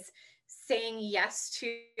is saying yes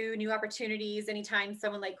to new opportunities. Anytime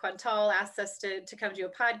someone like Quantal asks us to come do a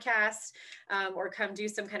podcast, or come do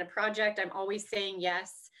some kind of project, I'm always saying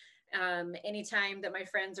yes. Anytime that my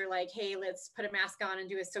friends are like, hey, let's put a mask on and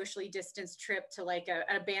do a socially distanced trip to like an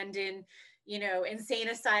abandoned, insane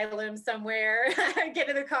asylum somewhere, I get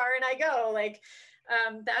in the car and I go. Like,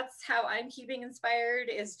 that's how I'm keeping inspired,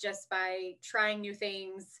 is just by trying new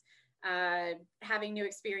things, having new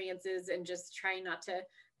experiences, and just trying not to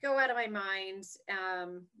go out of my mind,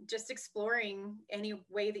 just exploring any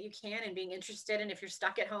way that you can and being interested. And if you're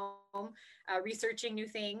stuck at home, researching new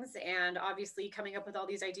things, and obviously coming up with all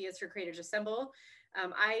these ideas for Creators Assemble.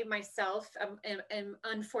 I myself am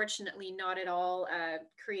unfortunately not at all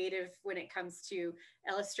creative when it comes to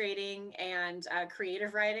illustrating and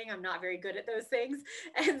creative writing. I'm not very good at those things.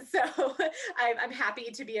 And so I'm happy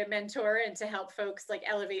to be a mentor and to help folks, like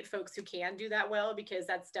elevate folks who can do that well, because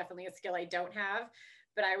that's definitely a skill I don't have.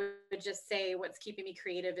 But I would just say what's keeping me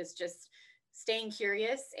creative is just staying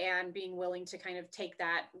curious and being willing to kind of take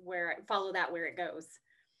that follow that where it goes.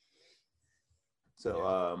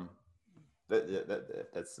 So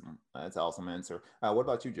that's an awesome answer. What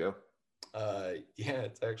about you, Joe? Yeah,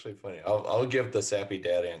 it's actually funny. I'll give the sappy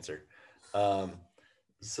dad answer.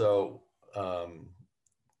 So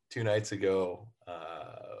 2 nights ago,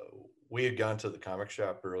 we had gone to the comic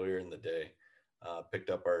shop earlier in the day, picked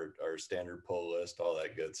up our standard pull list, all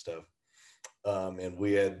that good stuff. And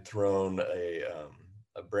we had thrown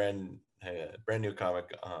a brand brand new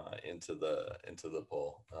comic into the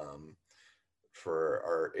pool for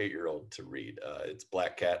our 8-year-old to read. It's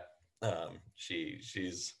Black Cat.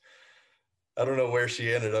 She's I don't know where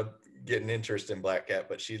she ended up getting interest in Black Cat,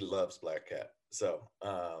 but she loves Black Cat. So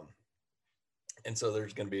and so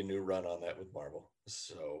there's going to be a new run on that with Marvel.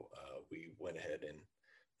 So we went ahead and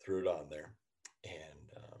threw it on there, and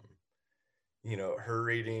her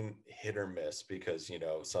reading hit or miss because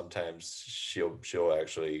sometimes she'll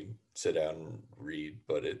actually sit down and read,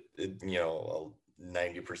 but it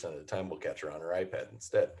 90% of the time we'll catch her on her iPad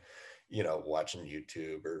instead, watching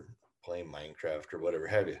YouTube or playing Minecraft or whatever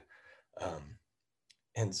have you.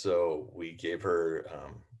 And so we gave her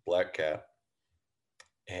Black Cat,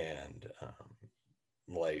 and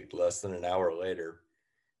like less than an hour later,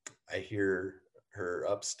 I hear her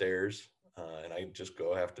upstairs, and I just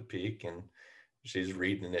go have to peek, and she's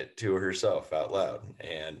reading it to herself out loud.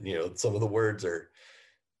 And some of the words are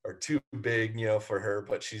too big, for her,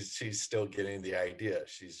 but she's still getting the idea.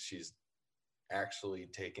 She's actually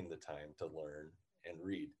taking the time to learn and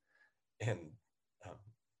read, and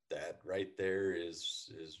that right there is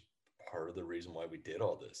part of the reason why we did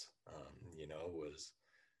all this. Was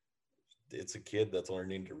it's a kid that's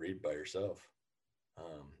learning to read by herself,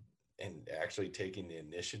 and actually taking the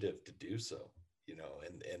initiative to do so.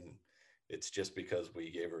 And it's just because we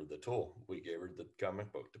gave her the tool, we gave her the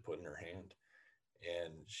comic book to put in her hand,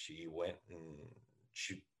 and she went and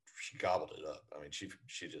she gobbled it up. I mean,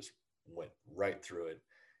 she just went right through it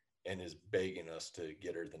and is begging us to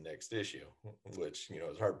get her the next issue, which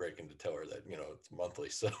is heartbreaking to tell her that it's monthly,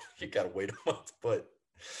 so you got to wait a month.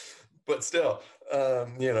 But still,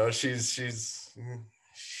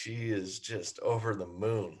 she is just over the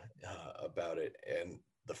moon about it, and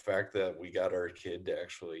the fact that we got our kid to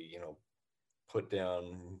actually put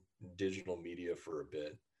down digital media for a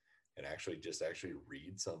bit and actually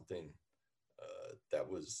read something,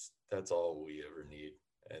 that's all we ever need.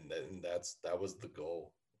 And then that was the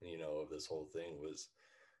goal of this whole thing,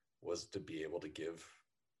 was to be able to give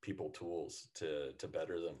people tools to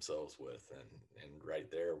better themselves with, and right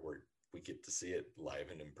there we get to see it live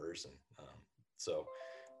and in person. So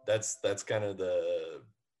that's kind of the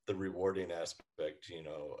rewarding aspect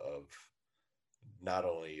of not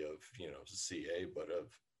only of CA, but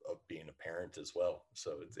of being a parent as well.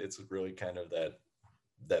 So it's really kind of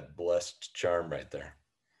that blessed charm right there.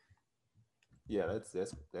 Yeah,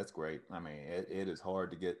 that's great. I mean, it is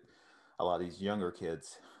hard to get a lot of these younger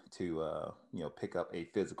kids to pick up a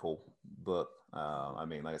physical book. I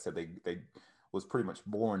mean, like I said, they was pretty much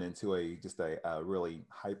born into a really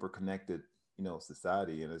hyper connected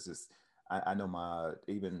society, and it's just I know my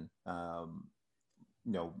even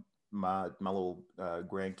you know my little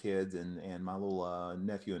grandkids and my little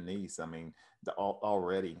nephew and niece. I mean,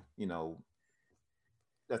 already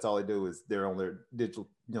that's all they do is they're on their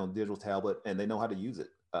digital tablet, and they know how to use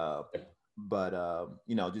it. But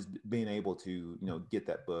just being able to get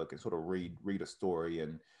that book and sort of read a story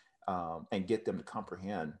and get them to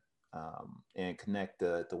comprehend and connect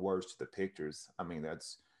the words to the pictures. I mean,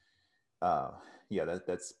 that's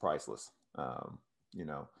that's priceless. You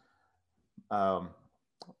know, um,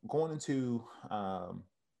 Going into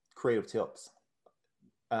creative tips.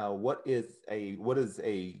 What is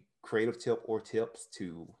a creative tip or tips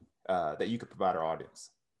to that you could provide our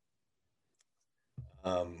audience?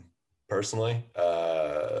 Um, Personally,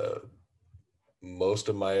 most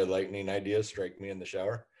of my lightning ideas strike me in the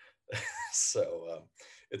shower. So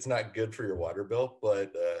it's not good for your water bill,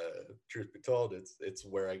 but truth be told, it's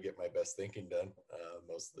where I get my best thinking done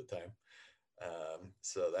most of the time.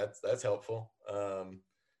 So that's helpful.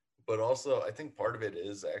 But also, I think part of it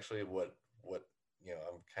is actually what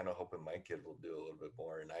I'm kind of hoping my kid will do a little bit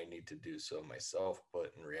more, and I need to do so myself.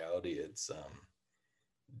 But in reality, it's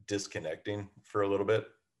disconnecting for a little bit,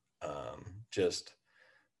 just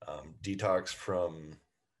detox from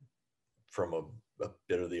a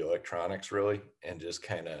bit of the electronics, really, and just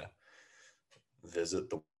kind of visit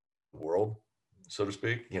the world, so to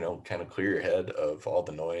speak. Kind of clear your head of all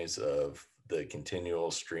the noise of the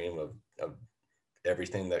continual stream of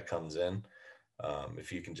everything that comes in.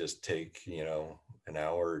 If you can just take an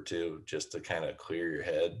hour or two just to kind of clear your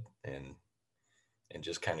head and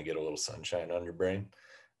just kind of get a little sunshine on your brain,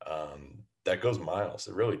 that goes miles.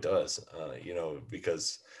 It really does.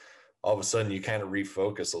 Because all of a sudden you kind of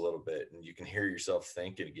refocus a little bit and you can hear yourself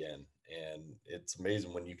thinking again. And it's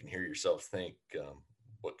amazing when you can hear yourself think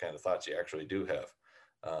what kind of thoughts you actually do have.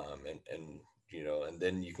 And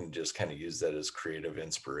then you can just kind of use that as creative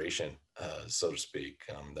inspiration, so to speak.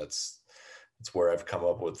 That's where I've come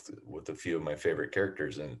up with a few of my favorite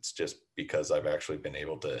characters. And it's just because I've actually been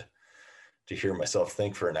able to to hear myself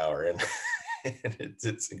think for an hour. And, and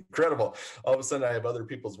it's incredible. All of a sudden I have other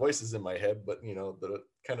people's voices in my head, but the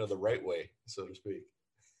kind of the right way, so to speak.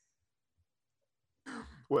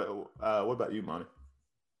 Well, what about you, Monty?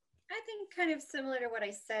 I think kind of similar to what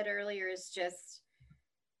I said earlier is just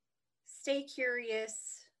stay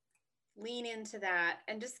curious, lean into that,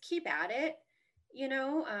 and just keep at it.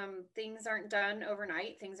 Things aren't done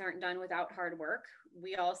overnight. Things aren't done without hard work.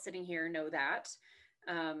 We all sitting here know that.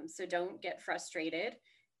 So don't get frustrated.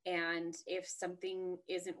 And if something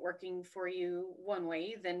isn't working for you one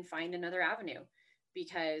way, then find another avenue,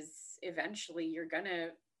 because eventually you're going to,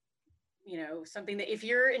 something that if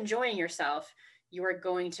you're enjoying yourself, you are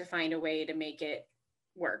going to find a way to make it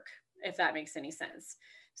work, if that makes any sense.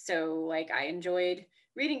 So like I enjoyed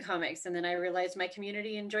reading comics, and then I realized my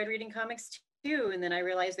community enjoyed reading comics too, and then I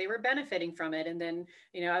realized they were benefiting from it, and then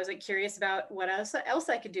I was like curious about what else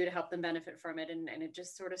I could do to help them benefit from it, and it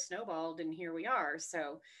just sort of snowballed, and here we are.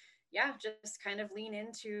 So yeah, just kind of lean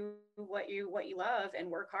into what you love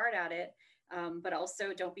and work hard at it, but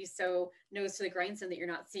also don't be so nose to the grindstone that you're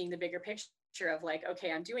not seeing the bigger picture of like,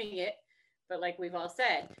 okay, I'm doing it, but like we've all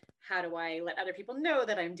said, how do I let other people know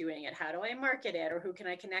that I'm doing it? How do I market it? Or who can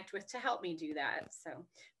I connect with to help me do that? So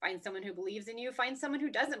find someone who believes in you, find someone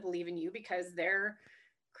who doesn't believe in you, because their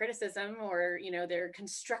criticism or, their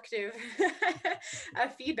constructive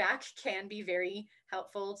feedback can be very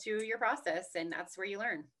helpful to your process. And that's where you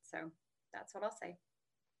learn. So that's what I'll say.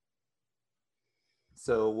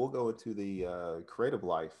 So we'll go into the creative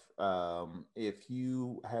life. If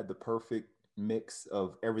you had the perfect mix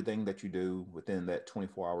of everything that you do within that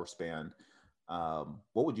 24-hour span,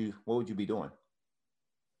 what would you be doing?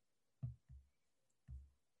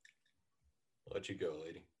 I'll let you go,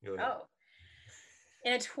 lady. Go ahead. Oh,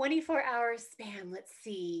 in a 24-hour span, let's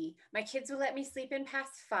see. My kids would let me sleep in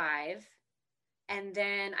past 5, and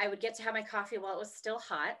then I would get to have my coffee while it was still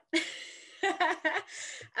hot.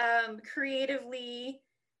 Creatively,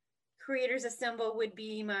 Creators Assemble would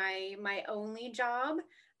be my only job,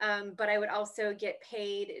 but I would also get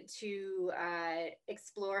paid to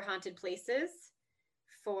explore haunted places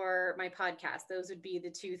for my podcast. Those would be the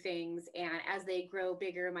two things. And as they grow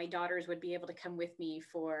bigger, my daughters would be able to come with me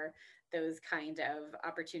for those kind of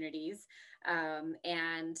opportunities.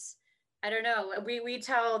 And I don't know. We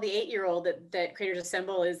tell the 8-year-old that Creators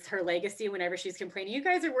Assemble is her legacy whenever she's complaining. You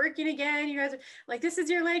guys are working again. You guys are like, this is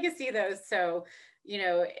your legacy though. So,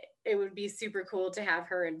 it would be super cool to have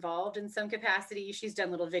her involved in some capacity. She's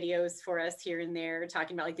done little videos for us here and there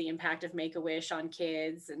talking about like the impact of Make-A-Wish on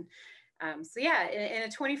kids. And so yeah, in a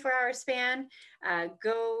 24-hour span,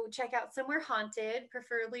 go check out somewhere haunted,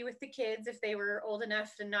 preferably with the kids if they were old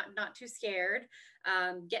enough and not too scared.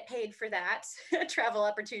 Get paid for that travel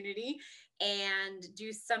opportunity, and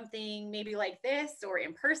do something maybe like this or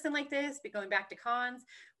in person like this, but going back to cons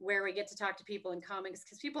where we get to talk to people in comics,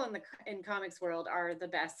 because people in comics world are the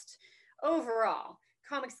best overall.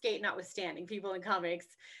 Comicsgate notwithstanding, people in comics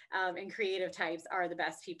and creative types are the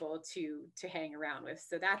best people to hang around with.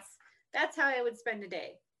 So that's how I would spend a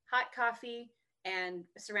day. Hot coffee and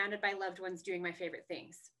surrounded by loved ones doing my favorite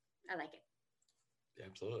things. I like it.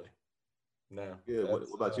 Absolutely. No. Yeah. What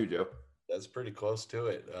about you, Joe? That's pretty close to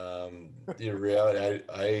it. The reality,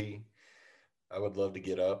 I would love to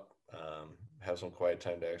get up, have some quiet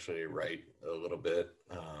time to actually write a little bit.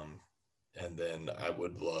 And then I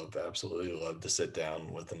would absolutely love to sit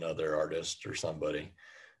down with another artist or somebody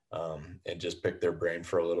and just pick their brain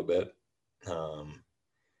for a little bit.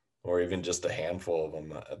 Or even just a handful of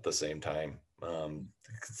them at the same time.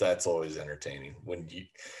 Because that's always entertaining.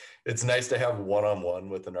 It's nice to have one-on-one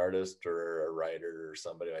with an artist or a writer or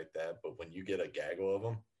somebody like that. But when you get a gaggle of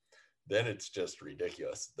them, then it's just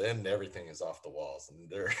ridiculous. Then everything is off the walls, and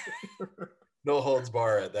there no holds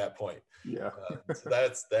bar at that point. Yeah. So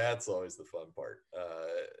that's always the fun part.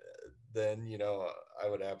 Then I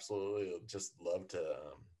would absolutely just love to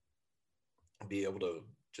be able to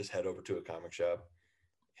just head over to a comic shop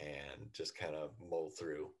and just kind of mull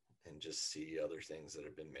through and just see other things that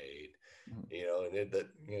have been made, and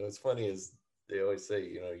it's funny is they always say,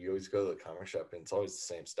 you always go to the comic shop and it's always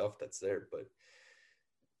the same stuff that's there, but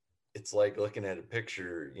it's like looking at a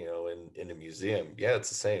picture, in a museum. Yeah, it's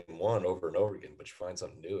the same one over and over again, but you find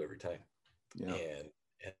something new every time. Yeah.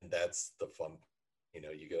 And that's the fun.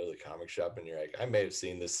 You go to the comic shop and you're like, I may have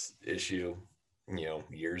seen this issue,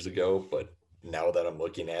 years ago, but now that I'm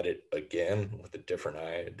looking at it again with a different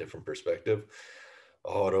eye, a different perspective,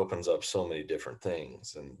 it opens up so many different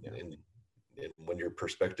things. And when your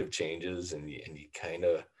perspective changes and you kind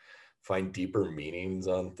of find deeper meanings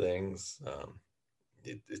on things,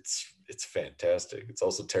 it's fantastic. It's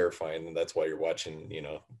also terrifying, and that's why you're watching,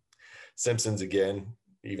 Simpsons again,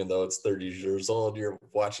 even though it's 30 years old, you're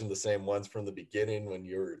watching the same ones from the beginning when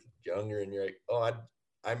you were younger, and you're like, oh,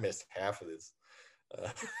 I missed half of this. Uh,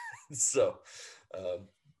 so,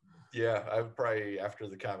 yeah, I would probably, after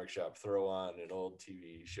the comic shop, throw on an old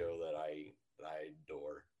TV show that I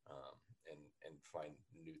adore, and find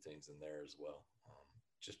new things in there as well.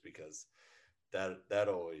 Just because that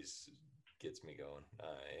always gets me going.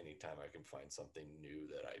 Anytime I can find something new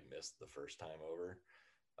that I missed the first time over,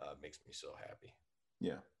 makes me so happy.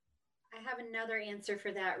 Yeah. I have another answer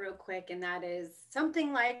for that real quick, and that is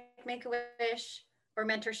something like Make-A-Wish or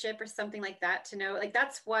mentorship or something like that, to know, like,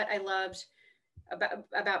 that's what I loved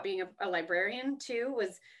about being a librarian too,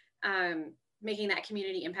 was making that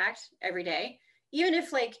community impact every day. Even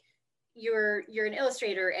if like you're an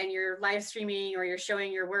illustrator and you're live streaming or you're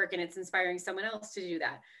showing your work and it's inspiring someone else to do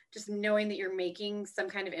that, just knowing that you're making some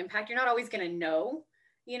kind of impact. You're not always going to know,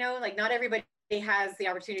 like not everybody has the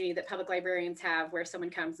opportunity that public librarians have, where someone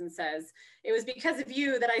comes and says, it was because of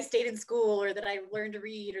you that I stayed in school, or that I learned to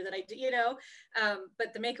read, or that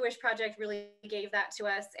but the Make-A-Wish project really gave that to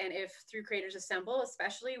us. And if through Creators Assemble,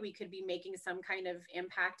 especially, we could be making some kind of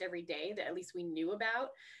impact every day that at least we knew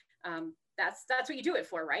about, that's what you do it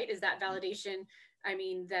for, right? Is that validation. I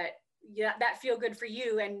mean, that feel good for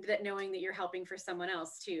you, and that knowing that you're helping for someone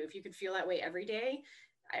else too. If you could feel that way every day,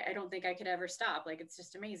 I don't think I could ever stop. Like, it's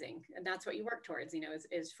just amazing. And that's what you work towards,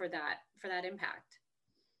 is for that impact.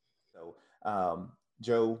 So,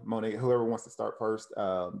 Joe, Monet, whoever wants to start first,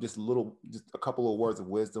 just a couple of words of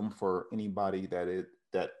wisdom for anybody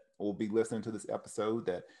that will be listening to this episode,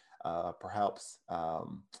 that perhaps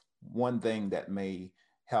one thing that may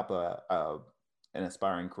help an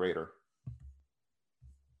aspiring creator.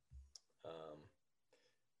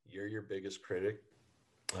 You're your biggest critic,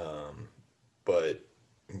 but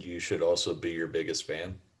you should also be your biggest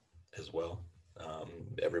fan as well.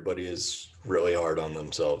 Everybody is really hard on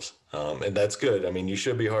themselves, and that's good. I mean, you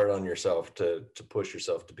should be hard on yourself to push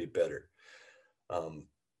yourself to be better,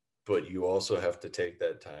 but you also have to take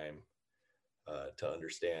that time to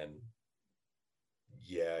understand,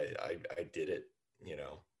 yeah, I did it,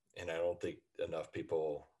 and I don't think enough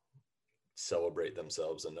people celebrate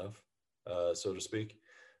themselves enough, so to speak.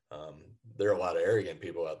 There are a lot of arrogant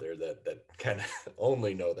people out there that kind of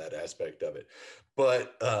only know that aspect of it,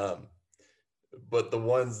 but the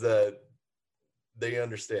ones that they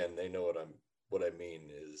understand, they know what I mean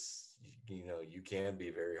is, you can be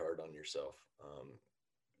very hard on yourself,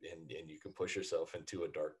 and you can push yourself into a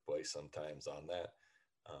dark place sometimes on that,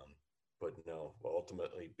 but no,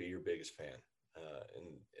 ultimately be your biggest fan,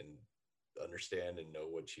 and understand and know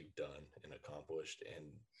what you've done and accomplished, and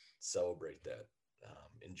celebrate that.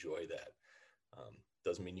 Enjoy that.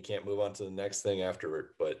 Doesn't mean you can't move on to the next thing afterward,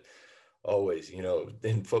 but always,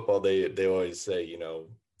 in football, they always say,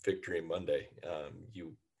 victory Monday.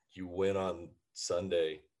 You win on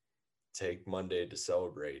Sunday, take Monday to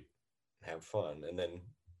celebrate, have fun, and then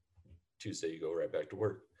Tuesday you go right back to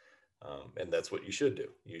work. And that's what you should do.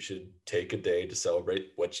 You should take a day to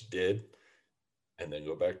celebrate what you did, and then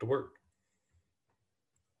go back to work.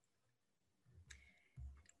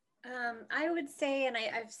 I would say, and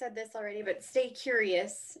I've said this already, but stay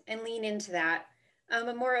curious and lean into that.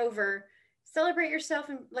 And moreover, celebrate yourself,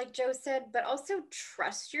 and like Joe said, but also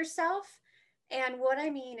trust yourself. And what I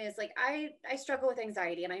mean is, like, I struggle with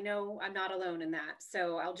anxiety, and I know I'm not alone in that.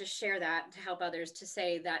 So I'll just share that to help others, to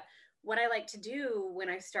say that what I like to do when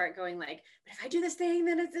I start going like, but if I do this thing,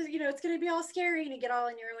 then it's going to be all scary, and you get all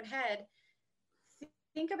in your own head.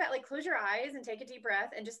 Think about, like, close your eyes and take a deep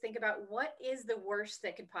breath and just think about, what is the worst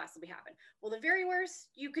that could possibly happen? Well, the very worst,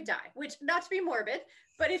 you could die, which, not to be morbid,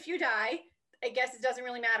 but if you die, I guess it doesn't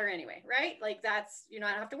really matter anyway, right? Like, that's, I don't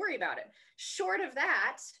have to worry about it. Short of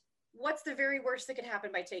that, what's the very worst that could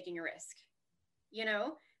happen by taking a risk?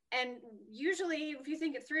 And usually if you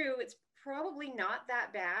think it through, it's probably not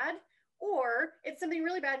that bad, or it's something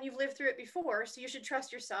really bad and you've lived through it before. So you should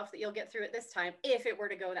trust yourself that you'll get through it this time, if it were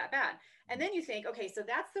to go that bad. And then you think, okay, so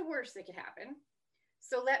that's the worst that could happen.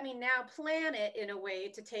 So let me now plan it in a way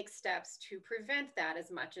to take steps to prevent that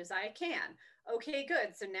as much as I can. Okay,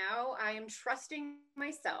 good. So now I am trusting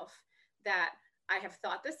myself that I have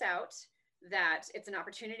thought this out, that it's an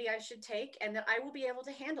opportunity I should take, and that I will be able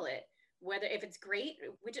to handle it. Whether, if it's great,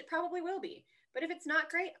 which it probably will be, but if it's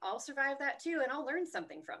not great, I'll survive that too, and I'll learn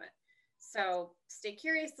something from it. So stay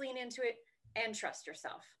curious, lean into it, and trust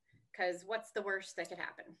yourself, because what's the worst that could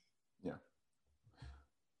happen? Yeah.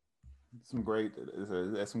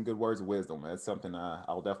 That's some good words of wisdom. That's something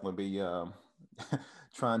I'll definitely be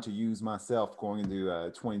trying to use myself going into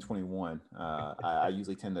 2021. I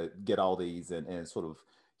usually tend to get all these and sort of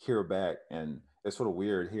hear back, and it's sort of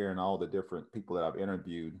weird hearing all the different people that I've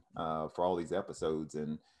interviewed for all these episodes,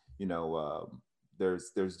 and you know,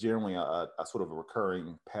 there's generally a sort of a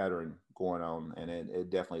recurring pattern going on, and it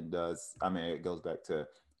definitely does. I mean, it goes back to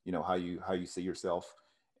how you see yourself,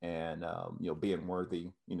 and being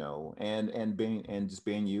worthy, and being and just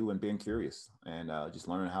being you and being curious, and just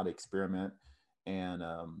learning how to experiment, and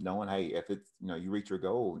knowing, hey, if it's you reach your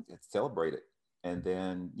goal, celebrate it, and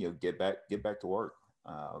then get back to work.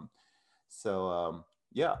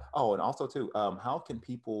 Yeah. Oh, and also too, how can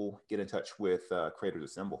people get in touch with Creators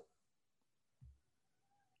Assemble?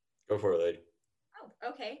 Go for it, lady. Oh,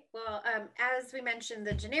 okay. Well, as we mentioned,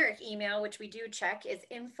 the generic email, which we do check, is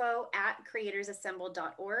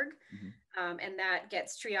info@creatorsassemble.org. Mm-hmm. And that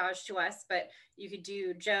gets triaged to us, but you could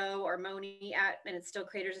do Joe or Moni and it's still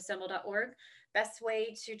creatorsassemble.org. Best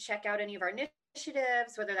way to check out any of our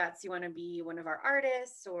initiatives, whether that's you want to be one of our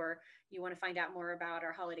artists or you want to find out more about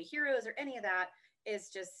our holiday heroes or any of that, is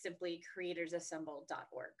just simply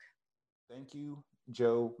creatorsassemble.org. Thank you,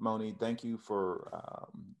 Joe, Moni. Thank you for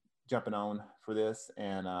jumping on for this.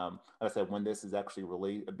 And like I said, when this is actually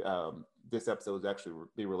released, this episode is actually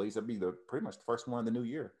be released. It'll be pretty much the first one of the new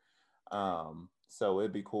year. So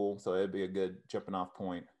it'd be cool. So it'd be a good jumping off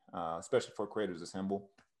point, especially for Creators Assemble.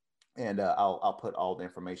 And I'll put all the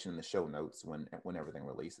information in the show notes when everything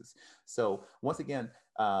releases. So once again,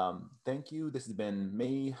 thank you. This has been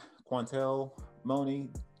me, Quantel,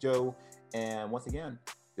 Moni, Joe, and once again,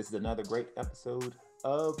 this is another great episode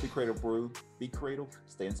of The Creative Brew. Be creative,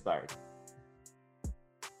 stay inspired.